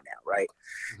speaking right now, right?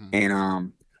 Mm-hmm.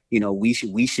 And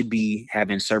we should be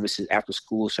having services, after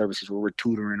school services, where we're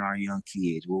tutoring our young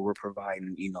kids, where we're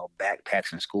providing,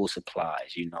 backpacks and school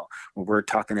supplies, where we're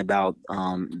talking about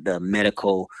the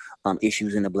medical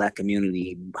issues in the Black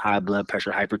community, high blood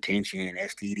pressure, hypertension,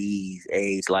 STDs,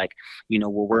 AIDS, like, where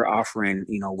we're offering,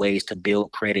 ways to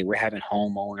build credit. We're having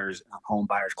homeowners, home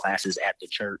buyers classes at the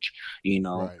church,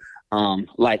 Right.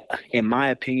 like, in my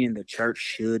opinion, the church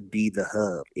should be the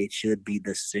hub. It should be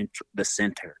the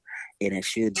center, and it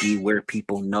should be where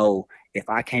people know, if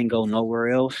I can't go nowhere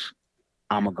else,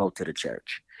 I'm gonna go to the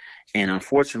church. And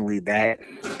unfortunately, that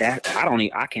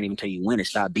I can't even tell you when it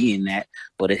stopped being that,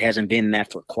 but it hasn't been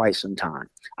that for quite some time.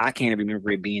 I can't remember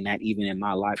it being that even in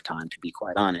my lifetime, to be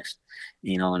quite honest.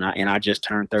 And I just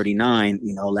turned 39,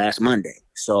 last Monday.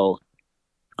 So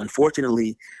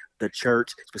unfortunately, the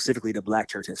church, specifically the Black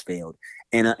church, has failed,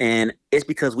 and it's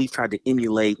because we've tried to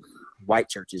emulate white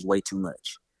churches way too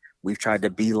much. We've tried to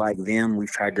be like them.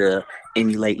 We've tried to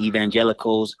emulate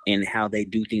evangelicals and how they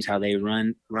do things, how they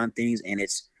run things, and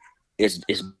it's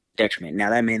detriment. Now,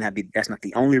 that's not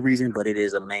the only reason, but it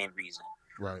is a main reason,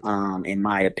 Right. in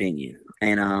my opinion.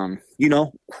 And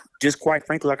just quite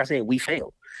frankly, like I said, we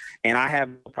failed. And I have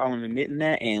no problem admitting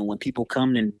that. And when people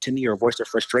come to me or voice their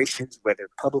frustrations, whether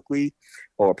publicly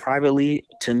or privately,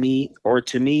 to me,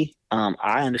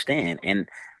 I understand. And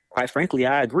quite frankly,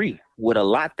 I agree with a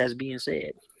lot that's being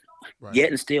said. Right. Yet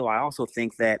and still, I also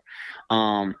think that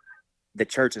the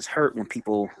church is hurt when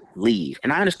people leave.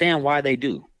 And I understand why they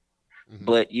do. Mhm.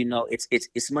 But,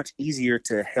 it's much easier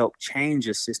to help change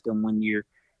a system when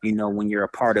you're a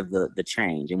part of the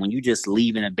change. And when you just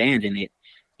leave and abandon it,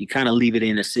 you kind of leave it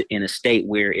in a state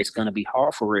where it's going to be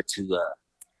hard for it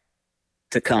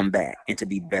to come back and to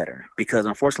be better. Because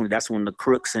unfortunately, that's when the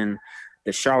crooks and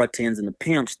the charlatans and the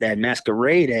pimps that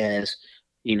masquerade as,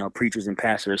 preachers and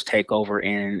pastors take over,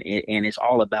 and it's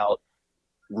all about,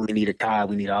 we need a tithe,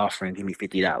 we need an offering, give me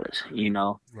 $50,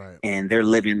 Right. and they're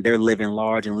living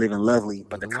large and living lovely,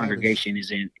 but the Living lavish. congregation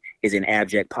is in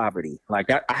abject poverty. Like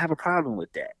that, I have a problem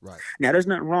with that. Right. Now, there's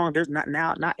nothing wrong. There's not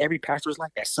every pastor is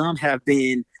like that. Some have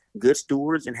been good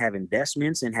stewards and have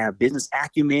investments and have business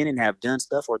acumen and have done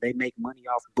stuff where they make money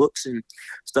off books and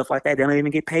stuff like that. They don't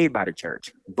even get paid by the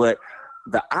church. But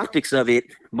the optics of it,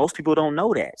 most people don't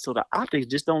know that. So the optics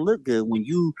just don't look good when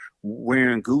you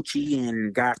wearing Gucci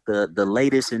and got the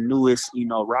latest and newest,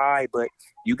 ride, but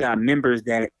you got members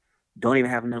that don't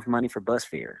even have enough money for bus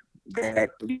fare, that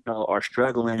are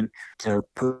struggling to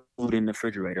put food in the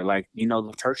refrigerator. Like,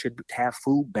 the church should have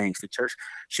food banks. The church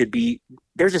should be,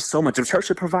 there's just so much. The church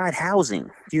should provide housing.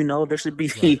 There should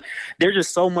be Right. there's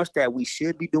just so much that we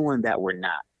should be doing that we're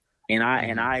not. And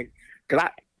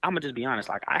I'm gonna just be honest,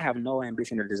 like, I have no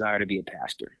ambition or desire to be a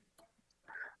pastor.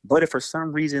 But if for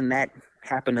some reason that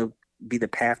happened to be the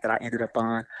path that I ended up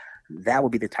on, that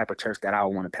would be the type of church that I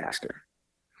would want to pastor.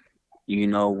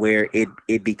 Where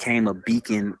it became a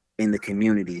beacon in the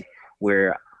community,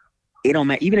 where it don't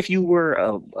matter, even if you were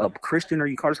a Christian, or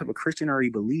you call yourself a Christian, or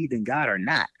you believed in God or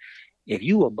not, if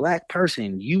you a Black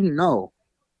person,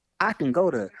 I can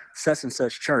go to such and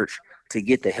such church to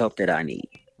get the help that I need.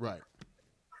 Right.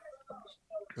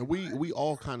 And we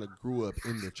all kind of grew up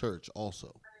in the church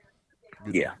also.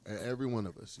 Yeah. Every one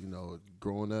of us,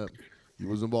 growing up, you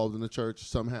was involved in the church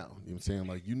somehow. You know what I'm saying?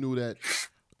 Like, you knew that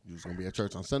you was going to be at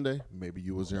church on Sunday. Maybe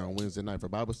you was there on Wednesday night for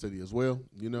Bible study as well,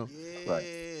 Right.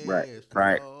 Yes,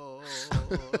 Right. Lord,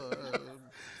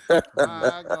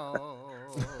 my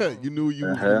God. You knew you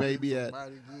may be at,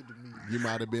 Somebody good to me. you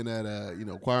might have been at a,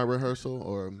 choir rehearsal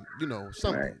or,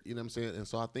 something, Right. you know what I'm saying? And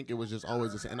so I think it was just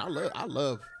always the same. And I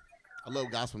love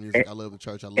gospel music. I love the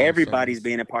church. I love Everybody's sermons.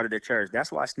 being a part of the church.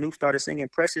 That's why Snoop started singing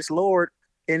 "Precious Lord"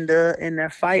 in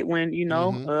that fight when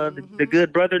the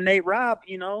good brother Nate Robb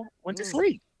went to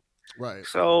sleep. Right.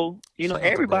 So Shout out to Bro,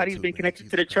 everybody's too, been man. connected to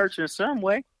Jesus the church in some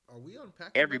way. Are we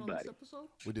unpacking Everybody. that on this episode?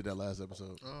 We did that last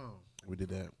episode. Oh. We did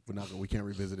that. We can't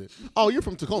revisit it. Oh, you're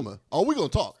from Tacoma. Oh, we're gonna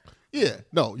talk. Yeah.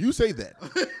 No, you say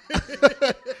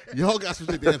that. Y'all got some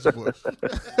shit to answer for.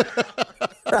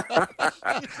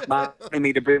 I didn't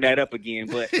mean to bring that up again,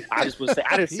 but I just said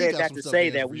got that some to stuff say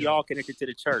to that answer we for all connected to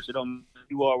the church. It don't matter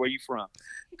who you are, where you from,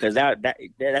 because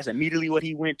that's immediately what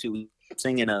he went to,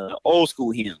 singing a old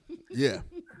school hymn. Yeah.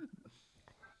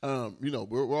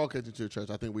 We're all connected to the church.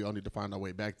 I think we all need to find our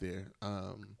way back there.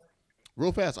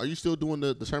 Real fast, are you still doing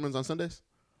the sermons on Sundays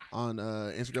on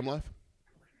Instagram Live?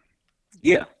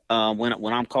 Yeah.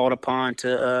 When I'm called upon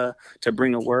to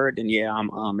bring a word, then yeah,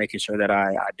 I'm making sure that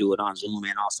I do it on Zoom,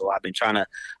 and also I've been trying to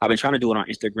do it on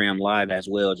Instagram Live as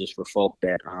well, just for folk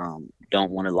that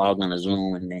don't want to log on to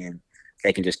Zoom, and then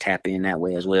they can just tap in that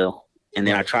way as well. And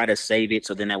then I Right. try to save it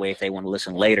so then that way if they want to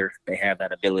listen later, they have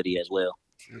that ability as well.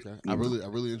 Okay. You I know.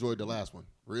 really enjoyed the last one.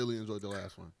 Really enjoyed the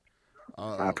last one.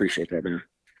 I appreciate that, man.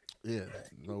 Yeah,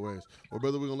 no worries. Well,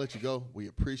 brother, we're gonna let you go. We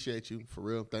appreciate you for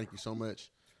real. Thank you so much.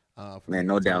 For Man, making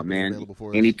no the time doubt, being man. available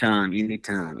for us.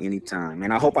 Anytime.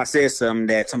 And I hope I said something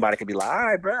that somebody could be like, all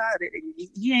right, bro,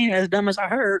 you ain't as dumb as I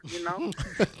heard, you know?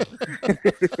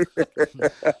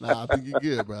 Nah, I think you're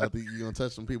good, bro. I think you're gonna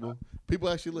touch some people. People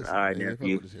actually listen. All right, man. They fuck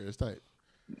nephew. with us here. It's tight.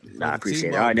 I appreciate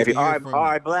it. T-Mo, All right, good to nephew. hear from All you.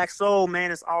 right, Black Soul,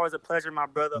 man. It's always a pleasure, my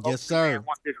brother. Yes, Hopefully, sir. Man,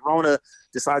 once this Rona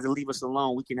decides to leave us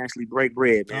alone, we can actually break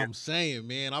bread, man. I'm saying,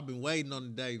 man, I've been waiting on the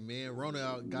day, man.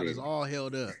 Rona got us all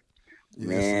held up. Yeah,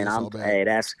 Man, it's all bad. hey,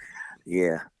 that's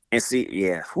And see,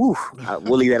 whew,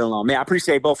 we'll leave that alone, man. I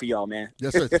appreciate both of y'all, man.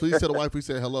 Yes, sir. Please tell the wife we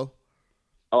said hello.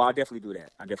 Oh, I'll definitely do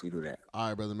that. All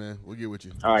right, brother, man. We'll get with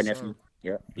you. All right, Yes, nephew.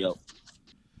 Yep.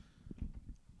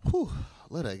 Whew,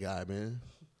 love that guy, man.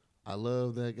 I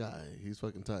love that guy. He's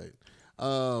fucking tight.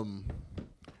 I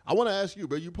want to ask you,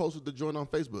 bro. You posted the joint on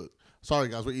Facebook. Sorry,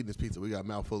 guys. We're eating this pizza. We got a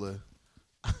mouthful of.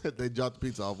 They dropped the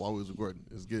pizza off while we was recording.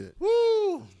 It's good.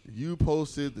 Woo! You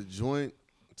posted the joint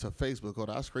to Facebook. Hold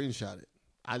on, I screenshot it.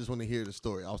 I just want to hear the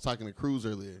story. I was talking to Cruz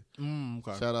earlier.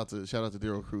 Okay. Shout out to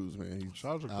Daryl Cruz, man. He's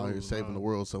Shout out to out here Cruz, saving man. the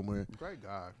world somewhere. Great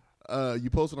guy. You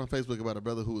posted on Facebook about a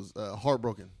brother who was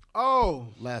heartbroken Oh,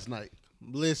 last night.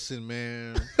 listen,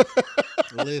 man.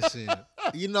 Listen.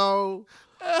 You know,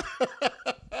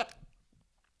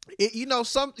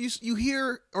 you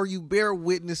hear or you bear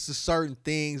witness to certain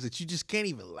things that you just can't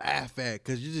even laugh at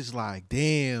because you're just like,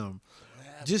 damn.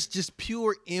 Just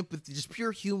pure empathy, just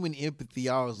pure human empathy.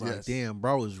 I was like, Yes. damn,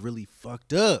 bro is really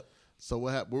fucked up. So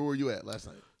what happened? Where were you at last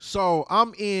night? So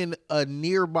I'm in a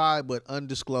nearby but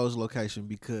undisclosed location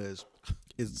because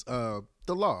it's the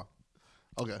law.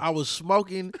 Okay. I was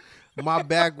smoking my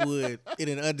backwood in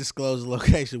an undisclosed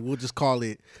location. We'll just call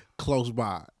it close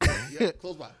by. Yeah,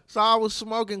 close by. So I was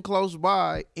smoking close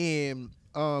by, and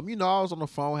I was on the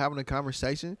phone having a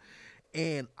conversation,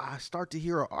 and I start to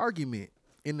hear an argument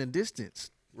in the distance.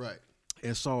 Right.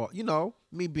 And so,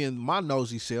 me being my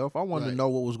nosy self, I wanted Right. to know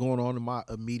what was going on in my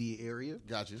immediate area.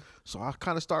 Got you. So I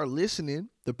kind of started listening.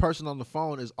 The person on the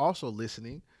phone is also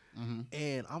listening. Mm-hmm.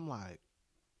 And I'm like,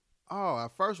 oh,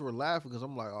 at first we're laughing because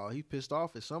I'm like, oh, he pissed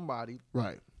off at somebody.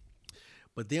 Right.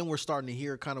 But then we're starting to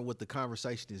hear kind of what the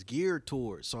conversation is geared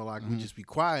towards. So like Mm-hmm. we just be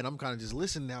quiet. I'm kind of just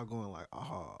listening now going like,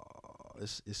 oh,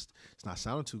 it's not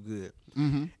sounding too good.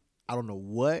 Mm-hmm. I don't know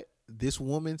what this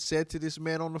woman said to this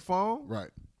man on the phone, Right.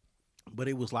 but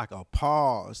it was like a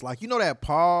pause. Like, that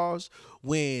pause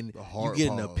when The you hard get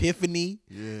an pause. epiphany.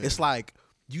 Yeah. It's like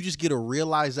you just get a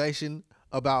realization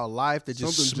about life that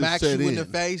just Something just smacks set you in the in.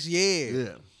 face. Yeah.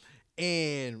 Yeah.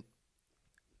 And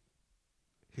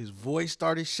his voice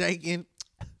started shaking.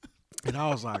 And I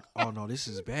was like, oh no, this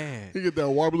is bad. You get that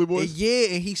warbly And voice? yeah,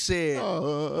 and he said,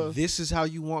 Uh, this is how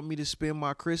you want me to spend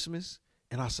my Christmas?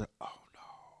 And I said, oh no.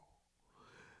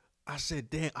 I said,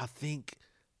 damn, I think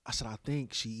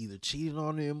she either cheated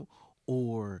on him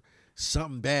or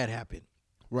something bad happened.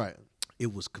 right.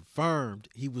 It was confirmed.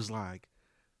 He was like,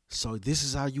 so this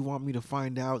is how you want me to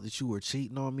find out that you were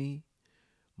cheating on me?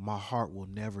 My heart will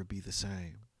never be the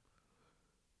same.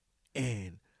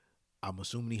 And I'm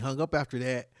assuming he hung up after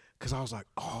that because I was like,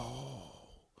 oh.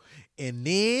 And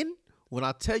then when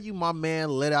I tell you my man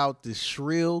let out this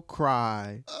shrill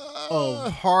cry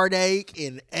of heartache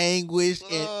and anguish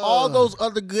and all those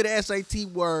other good SAT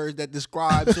words that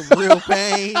describe some real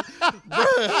pain,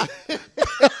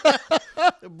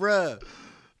 bruh.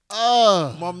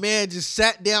 My man just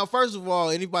sat down. First of all,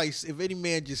 if any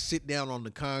man just sit down on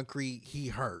the concrete, he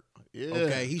hurt. Yeah.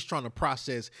 Okay, he's trying to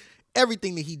process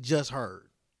everything that he just heard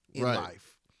in Right.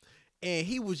 life, and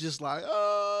he was just like,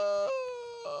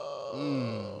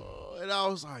 and I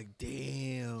was like,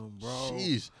 damn, bro.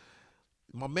 Jeez.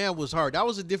 My man was hurt. That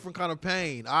was a different kind of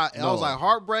pain. I No. was like,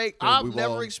 heartbreak. Yeah, I've we've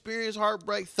never all- experienced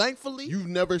heartbreak. Thankfully, You've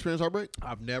never experienced heartbreak?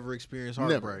 I've never experienced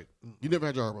Never. heartbreak. You never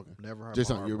had your heart broken? Never had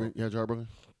Jason, my you heart had your heart broken?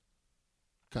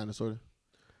 Kind of, sort of.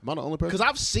 Am I the only person? Because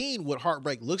I've seen what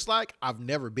heartbreak looks like. I've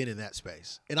never been in that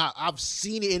space. And I've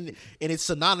seen it, and it's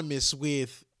synonymous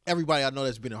with everybody I know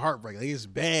that's been in heartbreak. Like, it's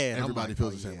bad. I'm Everybody like,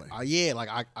 feels oh, the same yeah. way. Yeah, like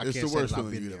I It's can't the say worst that I've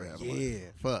feeling been you ever there. had. in life. Yeah.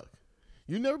 Fuck.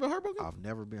 You never been heartbroken? I've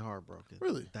never been heartbroken.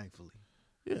 Really? Thankfully.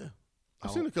 Yeah.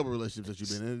 I've seen a couple relationships that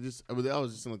you've been in. I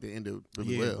was just like they ended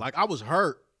really Yeah. well. Like I was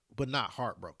hurt, but not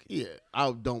heartbroken. Yeah.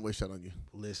 I don't wish that on you.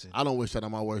 Listen, I don't wish that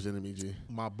on my worst enemy, G.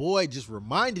 my boy just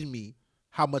reminded me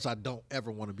how much I don't ever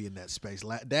want to be in that space.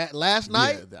 That last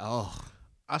night, Yeah.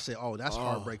 I said, "Oh, that's Oh.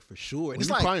 heartbreak for sure." And When it's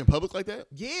you like, cry in public like that?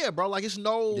 yeah, bro, like it's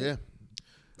no, Yeah.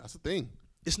 That's the thing.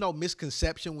 it's no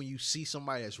misconception when you see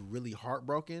somebody that's really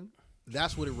heartbroken.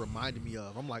 That's what it reminded me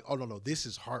of. I'm like, oh no, this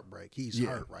is heartbreak. He's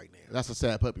hurt right now. That's a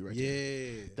sad puppy right there.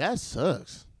 Yeah. That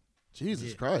sucks.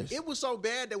 Jesus Christ. It was so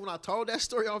bad that when I told that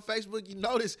story on Facebook, you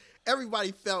notice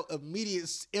everybody felt immediate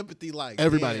empathy. Like,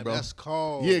 everybody, bro. That's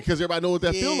cold. Yeah, because everybody know what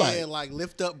that feel like. Yeah, like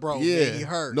lift up, bro. Yeah, Man, he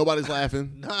hurt. Nobody's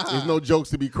laughing. Nah. There's no jokes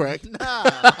to be cracked. Nah.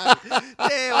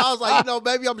 Damn, I was like,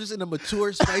 maybe I'm just in a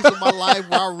mature space of my life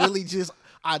where I really just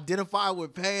identify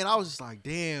with pain. I was just like,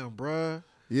 damn, bruh.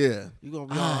 Yeah. You gonna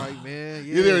be all right, man.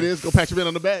 Yeah, there it is. Go pat your man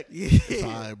on the back. Yeah. It's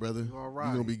all right, brother. You all right.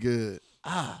 You gonna be good.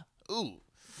 Ooh.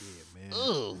 Yeah, man.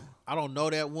 Ooh. I don't know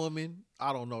that woman.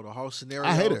 I don't know the whole scenario.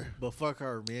 I hate her. But fuck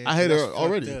her, man. I hate That's her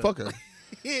already. fucked Fuck up.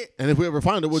 her. And if we ever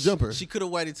find her, we'll jump her. She could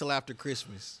have waited till after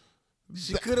Christmas.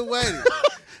 She could have waited.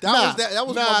 That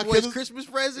was my boy's Christmas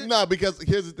present. Nah, because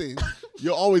here's the thing.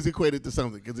 You're always equated to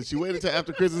something. Because if she waited till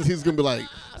after Christmas, he's going to be like,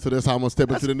 so that's how I'm going to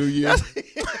step into the new year.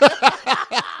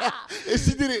 If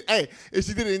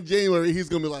she did it in January, he's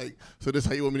going to be like, so this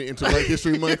how you want me to enter Black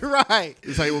History Month? Right.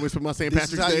 This how you want me to spend my St. This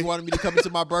Patrick's is how Day? you wanted me to come into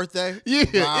my birthday? Yeah,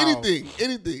 Wow.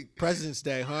 anything. President's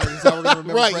Day, huh? Is that what we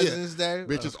remember Right, President's Day?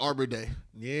 Bitch, it's Arbor Day.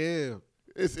 Yeah.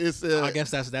 It's I guess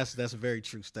that's a very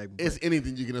true statement. It's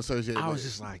anything you can associate I with. was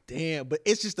just like, damn. But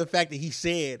it's just the fact that he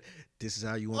said, this is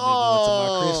how you want me to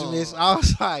go into my Christmas. I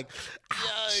was like,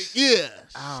 yeah.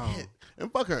 ow. Shit.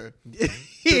 And fuck her.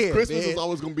 Yeah, Christmas man. is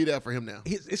always going to be that for him now.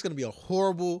 It's going to be a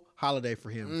horrible holiday for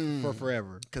him for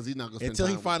forever. Because he's not going to spend Until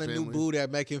he time find a with new family. boo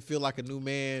that make him feel like a new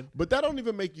man. But that don't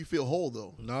even make you feel whole,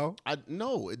 though. No?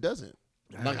 No, it doesn't.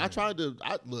 Like,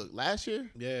 look, last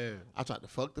year, Yeah. I tried to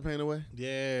fuck the pain away.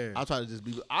 Yeah. I tried to just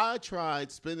be, I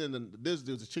tried spending, there's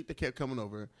a chick that kept coming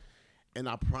over, and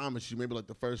I promise you, maybe like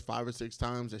the first 5 or 6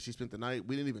 times that she spent the night,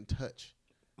 we didn't even touch.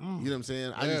 You know what I'm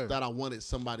saying? I just thought I wanted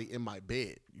somebody in my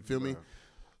bed. You feel me?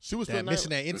 She was That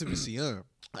missing that intimacy, huh?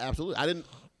 Absolutely.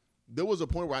 There was a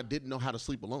point where I didn't know how to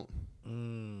sleep alone.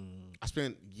 I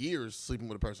spent years sleeping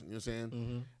with a person, you know what I'm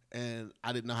saying? And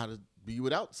I didn't know how to be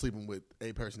without sleeping with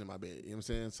a person in my bed. You know what I'm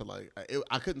saying? So, like,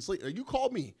 I couldn't sleep. You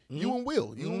called me. You and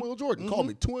Will. You and Will Jordan called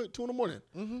me 2 in the morning.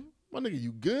 My nigga,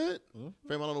 you good? Fam,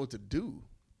 I don't know what to do.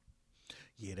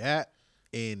 Yeah, that.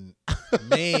 And,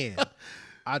 man,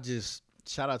 I just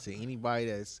shout out to anybody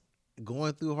that's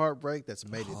going through heartbreak, that's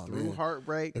made it through man.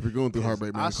 heartbreak. If you're going through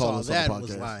heartbreak, man, I call saw us that on and the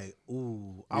podcast. was like,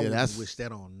 ooh, I wouldn't wish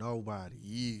that on nobody.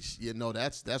 Yeesh. Yeah, no,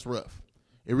 that's rough.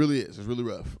 It really is. It's really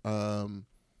rough.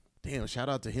 Damn, shout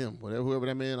out to him. Whoever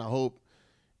that man, I hope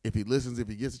if he listens, if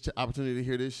he gets the opportunity to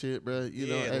hear this shit, bro, you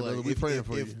know, hey, brother, we praying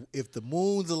for you. If the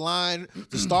moons align,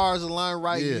 the stars align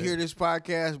right, Yeah. you hear this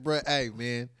podcast, bro, hey,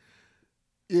 man.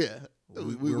 Yeah.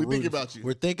 We think about you.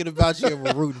 We're thinking about you and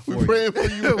we're rooting for you. We're praying for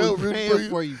you. We're rooting praying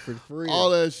for you for free. All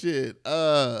that shit.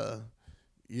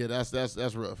 Yeah,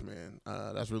 that's rough, man.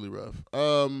 That's really rough.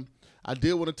 I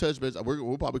did want to touch base.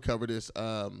 We'll probably cover this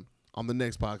on the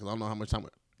next podcast. I don't know how much time.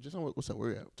 What's up?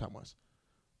 Where we at time wise?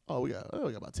 Oh, we got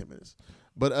about 10 minutes.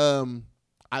 But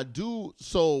I do.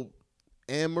 So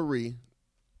Anne Marie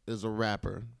is a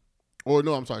rapper, or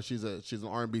no, I'm sorry. She's an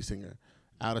R&B singer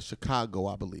out of Chicago,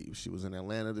 I believe. She was in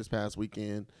Atlanta this past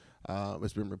weekend.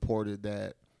 It's been reported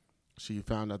that she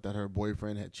found out that her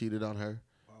boyfriend had cheated on her.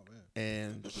 Oh, man.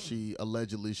 And she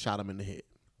allegedly shot him in the head.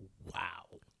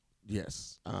 Wow.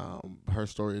 Yes. Her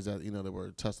story is that, they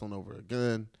were tussling over a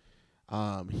gun.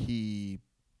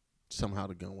 Somehow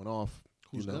the gun went off.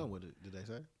 Who's gun with it, did they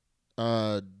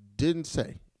say? Didn't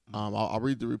say. I'll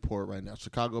read the report right now.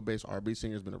 Chicago-based R&B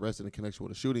singer has been arrested in connection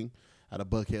with a shooting at a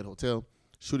Buckhead hotel.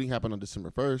 Shooting happened on December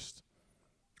 1st.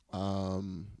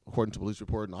 According to police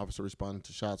report, an officer responding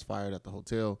to shots fired at the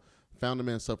hotel found a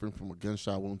man suffering from a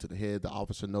gunshot wound to the head. The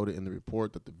officer noted in the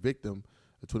report that the victim,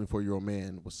 a 24-year-old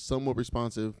man, was somewhat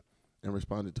responsive and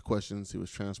responded to questions. He was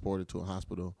transported to a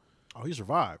hospital. Oh, he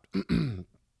survived.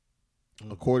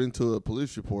 According to a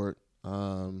police report,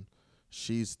 the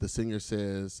singer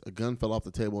says a gun fell off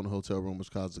the table in the hotel room, which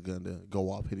caused the gun to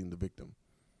go off, hitting the victim.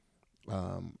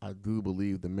 I do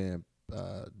believe the man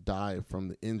died from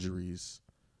the injuries.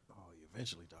 Oh, he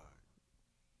eventually died.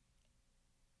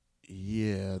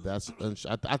 Yeah, that's.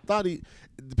 I thought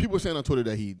people were saying on Twitter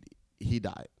that he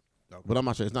died, Okay. but I'm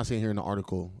not sure. It's not saying here in the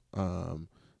article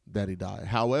that he died.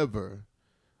 However,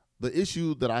 the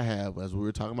issue that I have, as we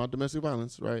were talking about domestic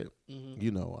violence, right?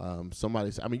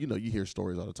 Somebody. You hear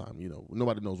stories all the time.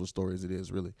 Nobody knows what stories it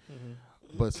is really.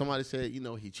 But somebody said,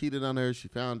 he cheated on her. She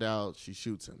found out. She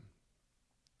shoots him.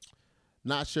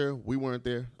 Not sure. We weren't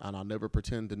there, and I'll never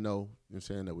pretend to know. You're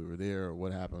saying that we were there or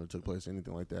what happened or took place,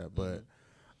 anything like that. But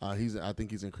I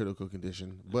think he's in critical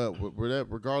condition. But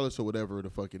regardless of whatever the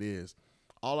fuck it is,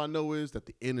 all I know is that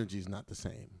the energy's not the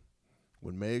same.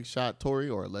 when Meg shot Tory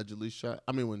or allegedly shot,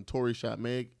 when Tory shot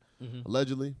Meg, Mm-hmm.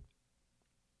 allegedly,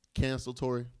 cancel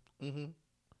Tory, Mm-hmm.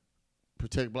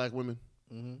 protect black women.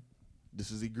 Mm-hmm. This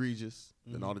is egregious.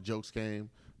 Then all the jokes came.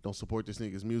 Don't support this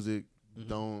nigga's music.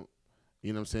 Don't,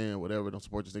 you know what I'm saying? Whatever. Don't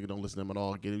support this nigga. Don't listen to him at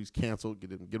all. He's canceled. Get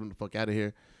him the fuck out of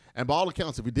here. And by all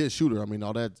accounts, if he did shoot her,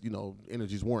 all that,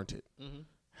 energy's warranted. Mm-hmm.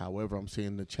 However, I'm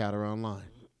seeing the chatter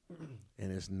online,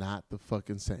 and it's not the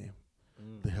fucking same.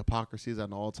 The hypocrisy is at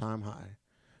an all-time high.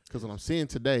 Because what I'm seeing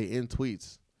today in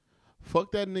tweets,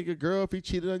 fuck that nigga, girl. If he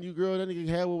cheated on you, girl, that nigga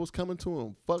had what was coming to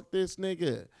him. Fuck this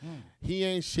nigga. He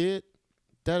ain't shit.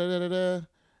 Da-da-da-da-da.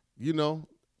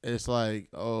 It's like,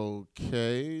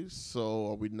 okay,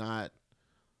 so are we going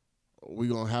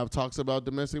to have talks about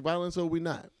domestic violence or are we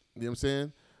not? You know what I'm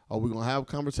saying? Are we going to have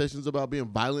conversations about being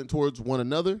violent towards one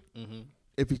another? Mm-hmm.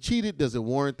 If he cheated, does it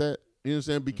warrant that? You know what I'm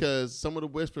saying? Because some of the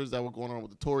whispers that were going on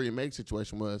with the Tory and Meg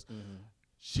situation was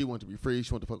she wanted to be free.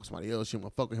 She wanted to fuck with somebody else. She didn't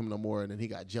want to fuck with him no more. And then he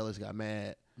got jealous, got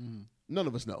mad. None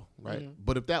of us know, right?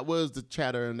 But if that was the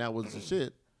chatter and that was the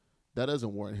shit, that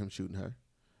doesn't warrant him shooting her.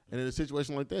 And in a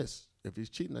situation like this, if he's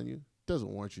cheating on you, it doesn't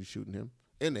warrant you shooting him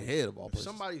in the head of all If places.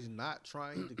 somebody's not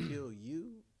trying to kill you,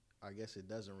 I guess it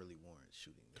doesn't really warrant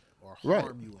shooting them or Right.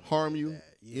 harm you. Harm you. That.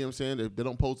 You know what I'm saying? If they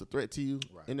don't pose a threat to you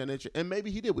Right. in that nature. And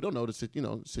maybe he did. We don't know the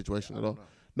situation at all. know.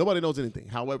 Nobody knows anything.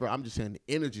 However, I'm just saying the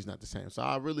energy's not the same.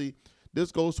 So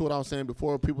this goes to what I was saying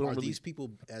before. People don't Are really. these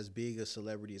people as big as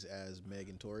celebrities as Meg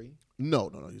and Tory? No,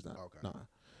 he's not. Okay. Nah.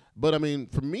 But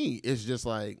for me, it's just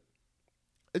like,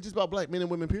 it's just about black men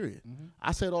and women, period.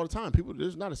 I say it all the time.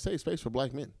 There's not a safe space for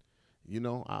black men.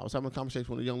 I was having a conversation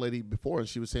with a young lady before, and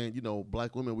she was saying,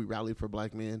 black women, we rally for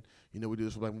black men. We do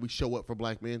this for black men. We show up for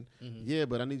black men. Yeah,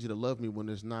 but I need you to love me when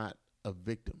there's not a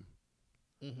victim.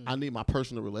 I need my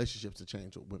personal relationships to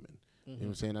change with women. You know what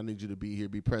I'm saying? I need you to be here,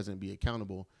 be present, be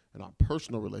accountable in our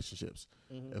personal relationships.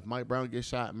 If Mike Brown gets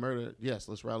shot and murdered, yes,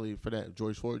 let's rally for that. If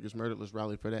George Floyd gets murdered, let's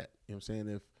rally for that. You know what I'm saying?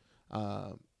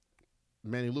 If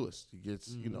Manny Lewis, he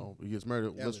gets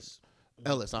murdered,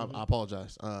 Ellis, I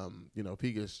apologize. If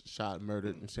he gets shot and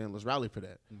murdered, I'm saying let's rally for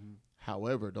that.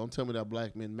 However, don't tell me that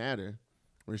black men matter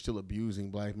when you're still abusing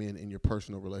black men in your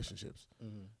personal relationships. You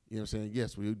know what I'm saying?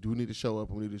 Yes, we do need to show up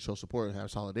and we need to show support and have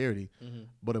solidarity.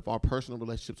 But if our personal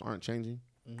relationships aren't changing,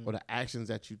 or the actions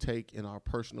that you take in our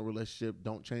personal relationship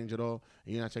don't change at all,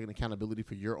 and you're not taking accountability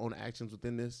for your own actions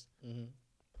within this,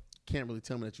 can't really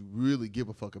tell me that you really give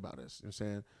a fuck about us. You know what I'm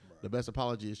saying? Right. The best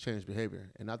apology is change behavior.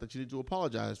 And not that you need to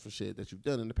apologize for shit that you've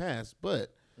done in the past,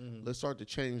 but let's start to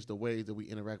change the ways that we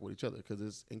interact with each other, because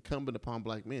it's incumbent upon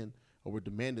black men, or we're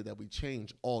demanded that we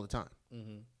change all the time.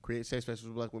 Create safe spaces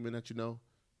for black women that you know.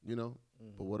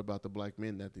 But what about the black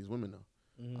men that these women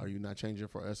know? Are you not changing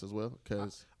for us as well?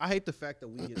 Because I hate the fact that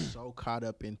we get so caught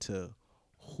up into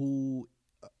who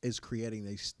is creating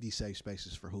these safe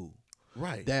spaces for who.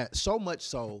 Right. That so much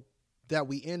so that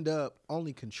we end up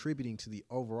only contributing to the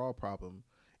overall problem,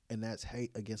 and that's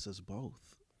hate against us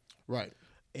both. Right.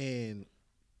 And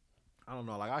I don't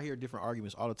know, like I hear different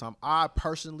arguments all the time. I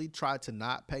personally try to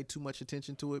not pay too much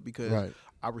attention to it because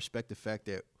I respect the fact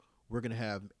that we're going to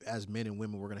have, as men and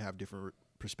women, we're going to have different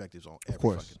perspectives on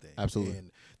every fucking thing. Absolutely.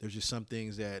 And there's just some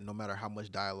things that no matter how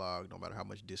much dialogue, no matter how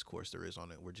much discourse there is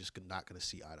on it, we're just not going to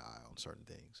see eye to eye on certain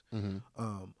things.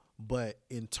 But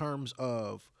in terms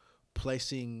of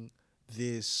placing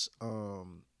this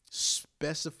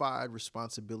specified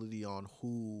responsibility on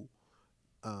who,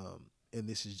 and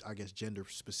this is, I guess, gender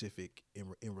specific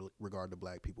in regard to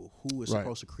black people, who is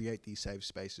supposed to create these safe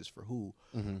spaces for who,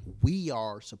 we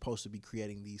are supposed to be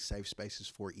creating these safe spaces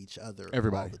for each other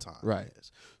all the time. Right.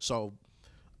 Yes. So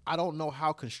I don't know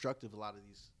how constructive a lot of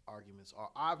these arguments are.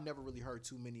 I've never really heard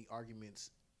too many arguments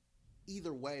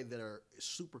either way that are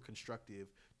super constructive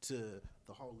to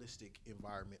the holistic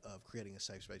environment of creating a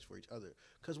safe space for each other,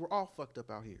 because we're all fucked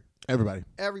up out here. Everybody's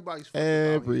fucked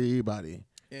up out here.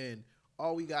 And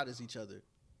all we got is each other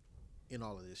in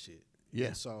all of this shit. Yeah.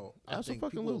 And so I think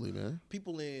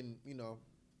people in,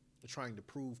 trying to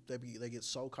prove, they get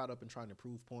so caught up in trying to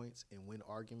prove points and win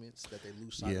arguments that they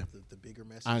lose sight of the bigger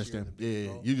message. I understand.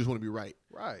 You just want to be right.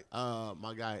 Right.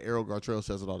 My guy Errol Gartrell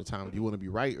says it all the time. Do you want to be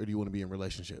right or do you want to be in a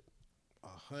relationship?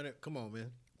 100. Come on,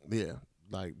 man. Yeah.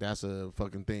 Like, that's a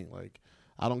fucking thing. Like,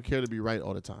 I don't care to be right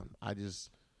all the time. I just,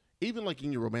 even like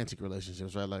in your romantic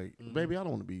relationships, right? Like, baby, I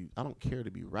don't care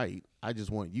to be right. I just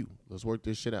want you. Let's work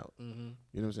this shit out. You know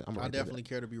what I'm saying? I definitely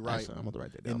care to be right. I'm going to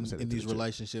write that down. In these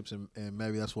relationships, and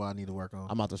maybe that's what I need to work on.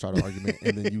 I'm about to start an argument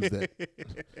and then use that.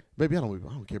 Baby, I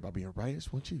don't care about being right. I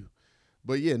just want you.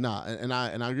 But yeah, and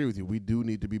I agree with you. We do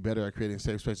need to be better at creating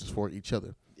safe spaces for each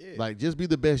other. Yeah. Like, just be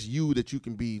the best you that you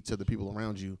can be to the people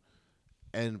around you,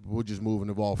 and we'll just move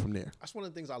and evolve from there. That's one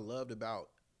of the things I loved about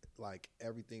like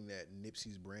everything that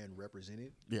Nipsey's brand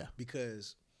represented. Yeah.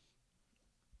 Because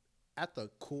at the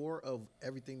core of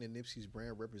everything that Nipsey's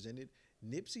brand represented,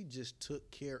 Nipsey just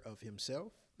took care of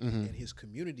himself and his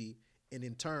community, and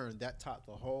in turn, that taught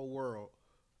the whole world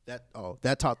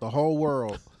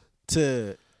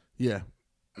to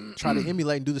try to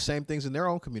emulate and do the same things in their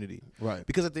own community. Right.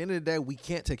 Because at the end of the day, we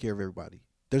can't take care of everybody.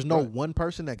 There's no one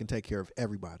person that can take care of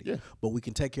everybody. Yeah. But we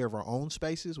can take care of our own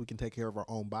spaces. We can take care of our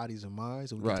own bodies and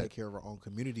minds, and we can take care of our own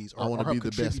communities. I want to be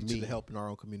the best me. To help in our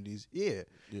own communities. Yeah.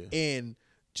 Yeah. And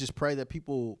just pray that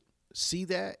people see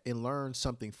that and learn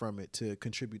something from it to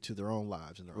contribute to their own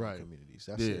lives and their own communities.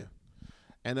 That's it.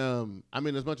 And I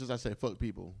mean, as much as I say fuck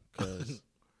people, because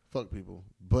fuck people,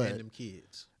 but and them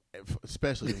kids,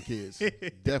 especially them kids,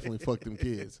 definitely fuck them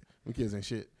kids. Them kids ain't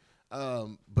shit.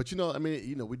 But I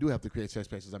mean, we do have to create safe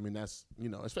spaces. I mean, that's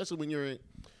especially when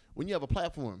you have a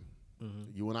platform.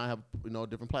 You and I have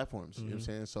different platforms. You know what I'm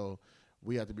saying? So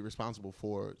we have to be responsible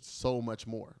for so much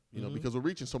more. Because we're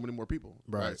reaching so many more people.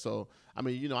 Right. So I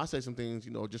mean, I say some things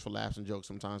just for laughs and jokes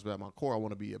sometimes, but at my core, I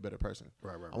want to be a better person.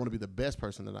 Right. I want to be the best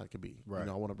person that I could be. Right.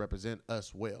 I want to represent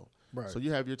us well. Right. So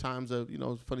you have your times of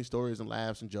funny stories and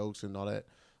laughs and jokes and all that.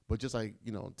 But just like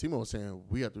Timo was saying,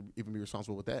 we have to even be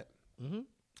responsible with that.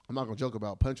 I'm not gonna joke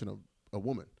about punching a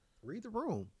woman. Read the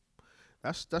room.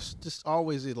 That's just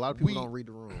always it. A lot of people don't read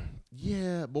the room.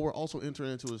 Yeah, but we're also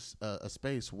entering into a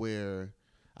space where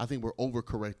I think we're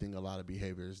overcorrecting a lot of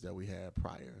behaviors that we had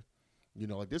prior.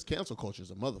 Like this cancel culture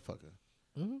is a motherfucker.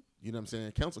 You know what I'm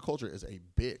saying? Cancel culture is a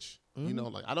bitch.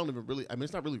 Like I don't even really. I mean,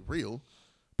 it's not really real.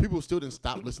 People still didn't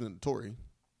stop listening to Tory.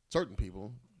 Certain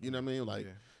people. You know what I mean? Like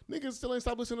niggas still ain't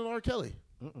stopped listening to R. Kelly.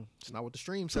 It's not what the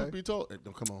stream say. Truth be told,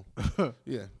 don't come on.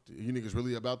 Yeah, you niggas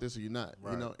really about this or you not?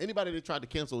 Right. Anybody that tried to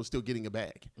cancel is still getting a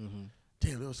bag.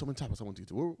 Damn, there was so many topics I want to get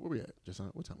to. Where we at? Just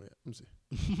what time we at? Let me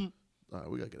see. All right,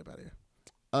 we gotta get up out of here.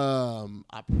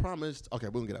 I promised. Okay,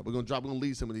 we're gonna get up. We're gonna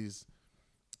leave some of these.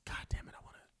 God damn it, I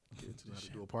want to get into this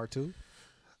shit. Do a part 2.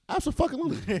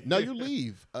 Absolutely. No, you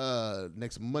leave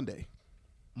next Monday.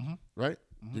 Right?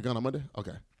 You're gone on Monday.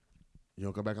 Okay. You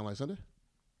don't come back on like Sunday?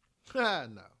 No.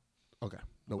 Okay,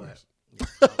 no worries.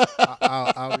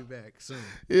 I'll be back soon.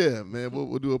 Yeah, man,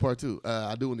 we'll do a part 2.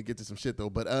 I do want to get to some shit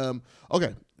though, but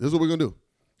okay, this is what we're gonna do.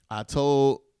 I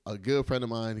told a good friend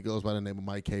of mine, he goes by the name of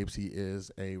Mike Capes. He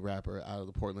is a rapper out of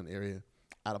the Portland area,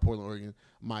 out of Portland, Oregon.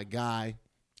 My guy,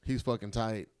 he's fucking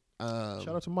tight. Shout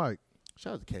out to Mike.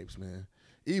 Shout out to Capes, man.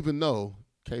 Even though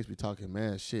Capes be talking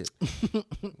mad shit,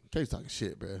 Capes talking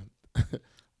shit, bro.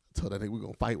 Told that nigga we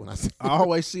gonna fight when I see him. I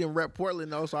always see him rep Portland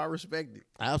though, so I respect it.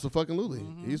 Absolutely.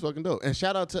 He's fucking dope. And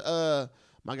shout out to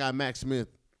my guy Mac Smith.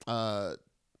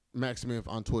 Mac Smith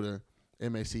on Twitter,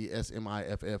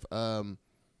 MACSMIFF.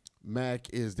 Mac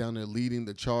is down there leading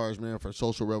the charge, man, for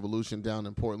social revolution down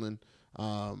in Portland.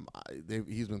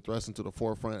 He's been thrust into the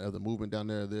forefront of the movement down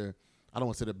there. I don't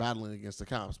want to say they're battling against the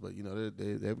cops, but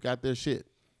they've got their shit.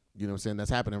 You know what I'm saying? That's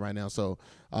happening right now. So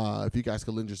if you guys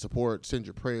could lend your support, send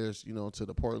your prayers, to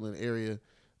the Portland area.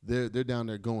 They're down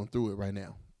there going through it right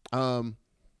now. I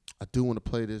do want to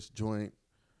play this joint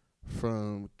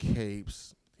from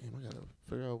Capes. Damn, I got to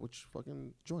figure out which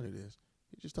fucking joint it is.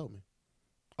 He just told me.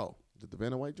 Oh, is it the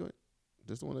Vanna White joint?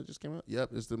 This the one that just came out? Yep,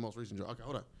 it's the most recent joint. Okay,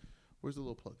 hold on. Where's the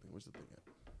little plug thing? Where's the thing at?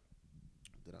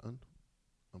 Did I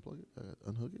unplug it?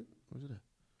 Unhook it? Where's it at?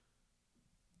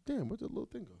 Damn, where'd the little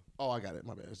thing go? Oh, I got it.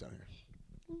 My bad. It's down here.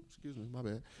 Ooh, excuse me. My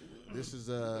bad. This is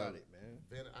got it, man.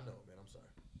 Vanna, I know, man. I'm sorry.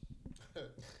 There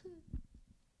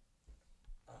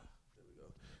we go.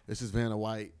 This is Vanna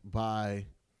White by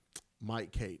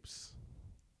Mike Capes.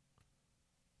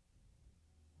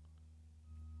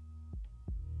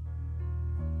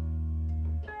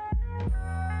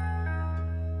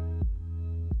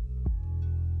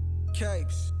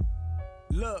 Capes.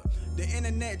 Look, the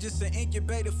internet just an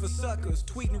incubator for suckers.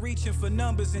 Tweeting, reaching for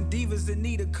numbers and divas in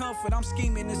need of comfort. I'm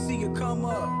scheming to see you come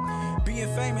up.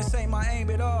 Being famous ain't my aim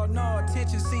at all. No,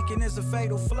 attention seeking is a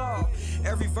fatal flaw.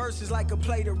 Every verse is like a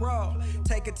plate of raw.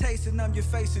 Take a taste and numb your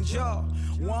face and jaw.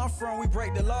 Where I'm from, we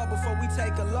break the law before we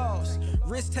take a loss.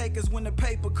 Risk takers when the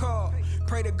paper call.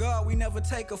 Pray to God we never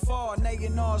take a fall.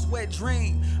 Nagging all's wet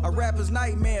dream. A rapper's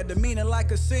nightmare, demeanor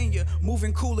like a senior.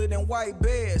 Moving cooler than white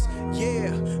bears. Yeah,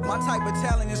 my type of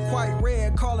talent is quite rare.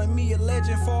 Calling me a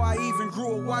legend before I even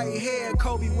grew a white hair.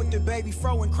 Kobe with the baby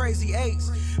fro and crazy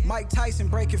eights. Mike Tyson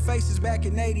breaking faces verses back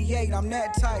in 88, I'm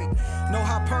that tight. No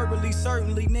hyperbole,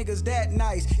 certainly niggas that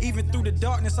nice. Even through the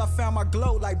darkness, I found my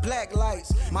glow like black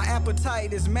lights. My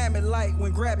appetite is mammoth-like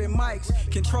when grabbing mics.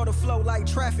 Control the flow like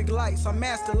traffic lights, I'm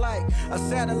master like a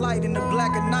satellite in the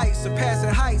black of night, surpassing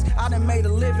heights. I done made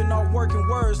a living off working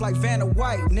words like Vanna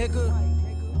White, nigga.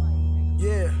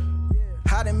 Yeah,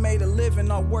 I done made a living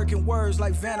off working words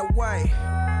like Vanna White.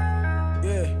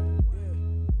 Yeah,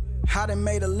 I done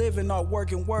made a living off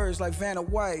working words like Vanna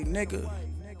White, nigga.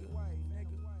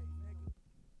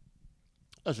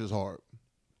 That's just hard.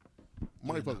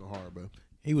 Mighty fucking hard, bro.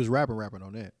 He was rapping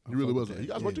on that. He really was. You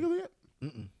guys work together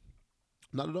yet?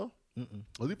 Not at all?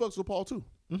 Well, he fucks with Paul too.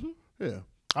 Yeah.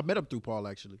 I met him through Paul,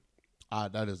 actually.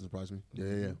 That doesn't surprise me.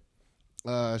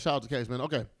 Yeah. Shout out to Case, man.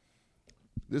 Okay.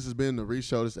 This has been the Reach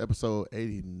Show. This is episode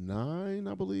 89,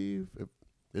 I believe. If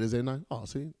it is 89. Oh,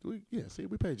 see? We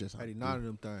paid just 89 of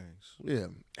them things. Yeah.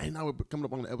 Hey, now we're coming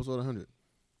up on the episode 100.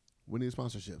 We need a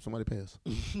sponsorship. Somebody pay us.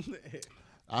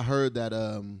 I heard that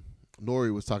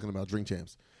Nori was talking about Drink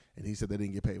Champs, and he said they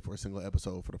didn't get paid for a single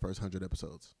episode for the first 100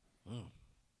 episodes.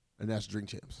 And that's Drink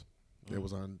Champs. It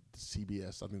was on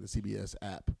CBS, I think the CBS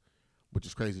app, which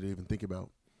is crazy to even think about.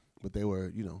 But they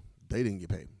were, they didn't get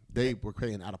paid. They were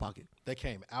paying out of pocket. They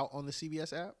came out on the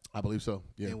CBS app? I believe so,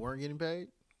 yeah. And weren't getting paid?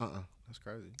 That's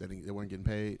crazy. They weren't getting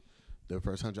paid. Their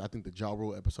first 100, I think the Ja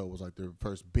Rule episode was like their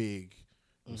first big,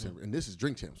 and this is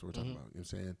Drink Champs we're talking about, you know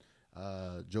what I'm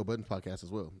saying? Joe Budden's podcast as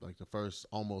well, like the first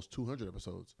almost 200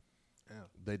 episodes. Yeah.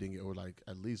 They didn't get, or like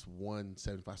at least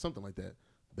 175, something like that.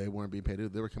 They weren't being paid.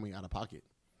 They were coming out of pocket.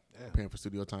 Paying for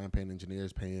studio time, paying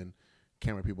engineers, paying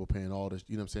camera people, paying all this,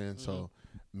 you know what I'm saying? So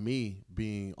me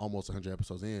being almost 100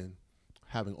 episodes in,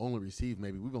 having only received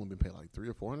we've only been paid like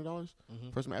 $300 or $400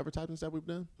 for some advertising stuff we've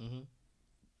done,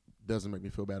 doesn't make me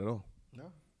feel bad at all.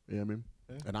 No. You know what I mean?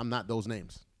 Yeah. And I'm not those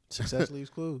names. Success leaves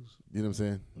clues. You know what I'm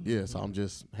saying? Yeah, so I'm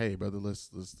just, hey, brother, let's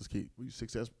keep,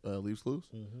 success leaves clues?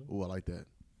 Ooh, I like that.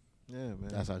 Yeah, man.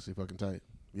 That's actually fucking tight.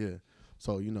 Yeah.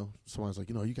 So, someone's like,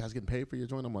 you guys getting paid for your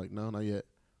joint? I'm like, no, not yet.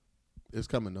 It's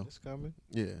coming, though. It's coming.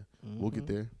 Yeah. We'll get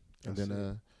there. And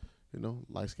then,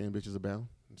 light-skinned bitches abound.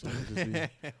 So there'll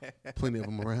just be plenty of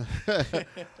them around.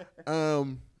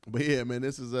 But, yeah, man,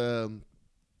 this has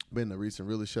been the Recent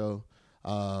Really show.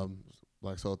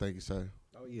 So thank you, sir.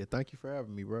 Oh, yeah. Thank you for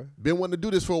having me, bro. Been wanting to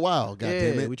do this for a while,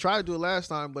 goddamn it. We tried to do it last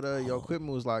time, but your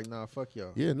equipment was like, nah, fuck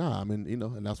y'all. Yeah, nah, I mean,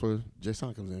 and that's where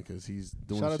Jason comes in because he's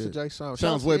doing Shout out shit. to Jason.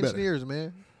 Sounds way better. Engineers,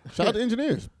 man. Shout out to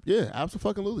engineers. Yeah,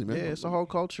 absolutely, man. Yeah, it's a whole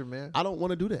culture, man. I don't want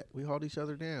to do that. We hold each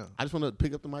other down. I just want to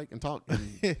pick up the mic and talk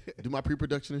and do my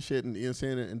pre-production and shit and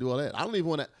and do all that. I don't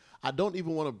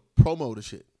even want to promo the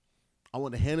shit. I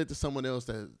want to hand it to someone else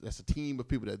that's a team of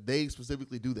people that they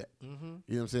specifically do that. You know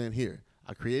what I'm saying? Here,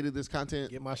 I created this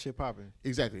content. Get my shit popping.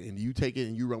 Exactly. And you take it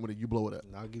and you run with it, you blow it up.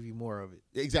 And I'll give you more of it.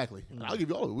 Exactly. And I'll give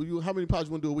you all of it. How many pods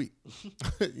you want to do a week?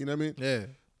 You know what I mean?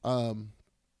 Yeah.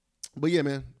 But yeah,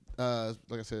 man.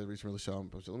 Like I said, Reach Really show.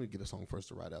 Let me get a song first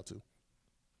to ride out to.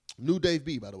 New Dave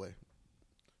B, by the way.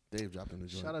 Dave dropped in the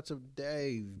joint. Shout out to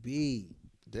Dave B.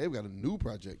 Dave got a new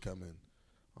project coming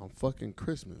on fucking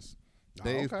Christmas.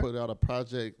 Dave put out a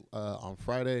project on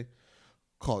Friday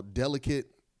called Delicate.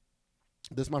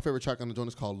 This is my favorite track on the joint.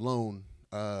 It's called Lone.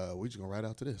 We just gonna ride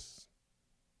out to this.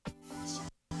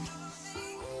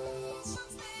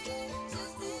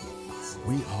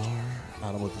 We are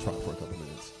out of this rock for a couple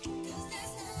minutes.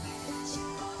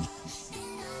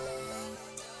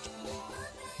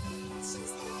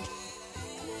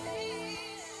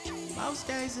 Most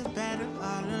days are better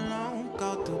all alone.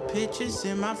 Go through pictures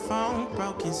in my phone,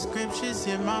 broken scriptures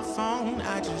in my phone.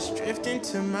 I just drift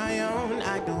into my own.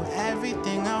 I do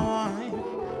everything I want,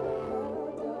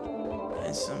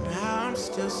 and somehow I'm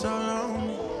still so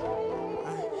lonely.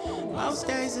 Most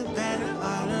days are better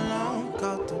all alone.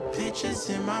 Go through pictures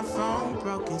in my phone,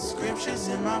 broken scriptures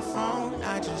in my phone.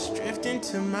 I just drift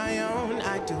into my own.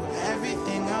 I do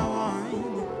everything I want,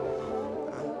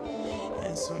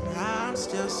 and somehow I'm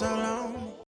still so lonely.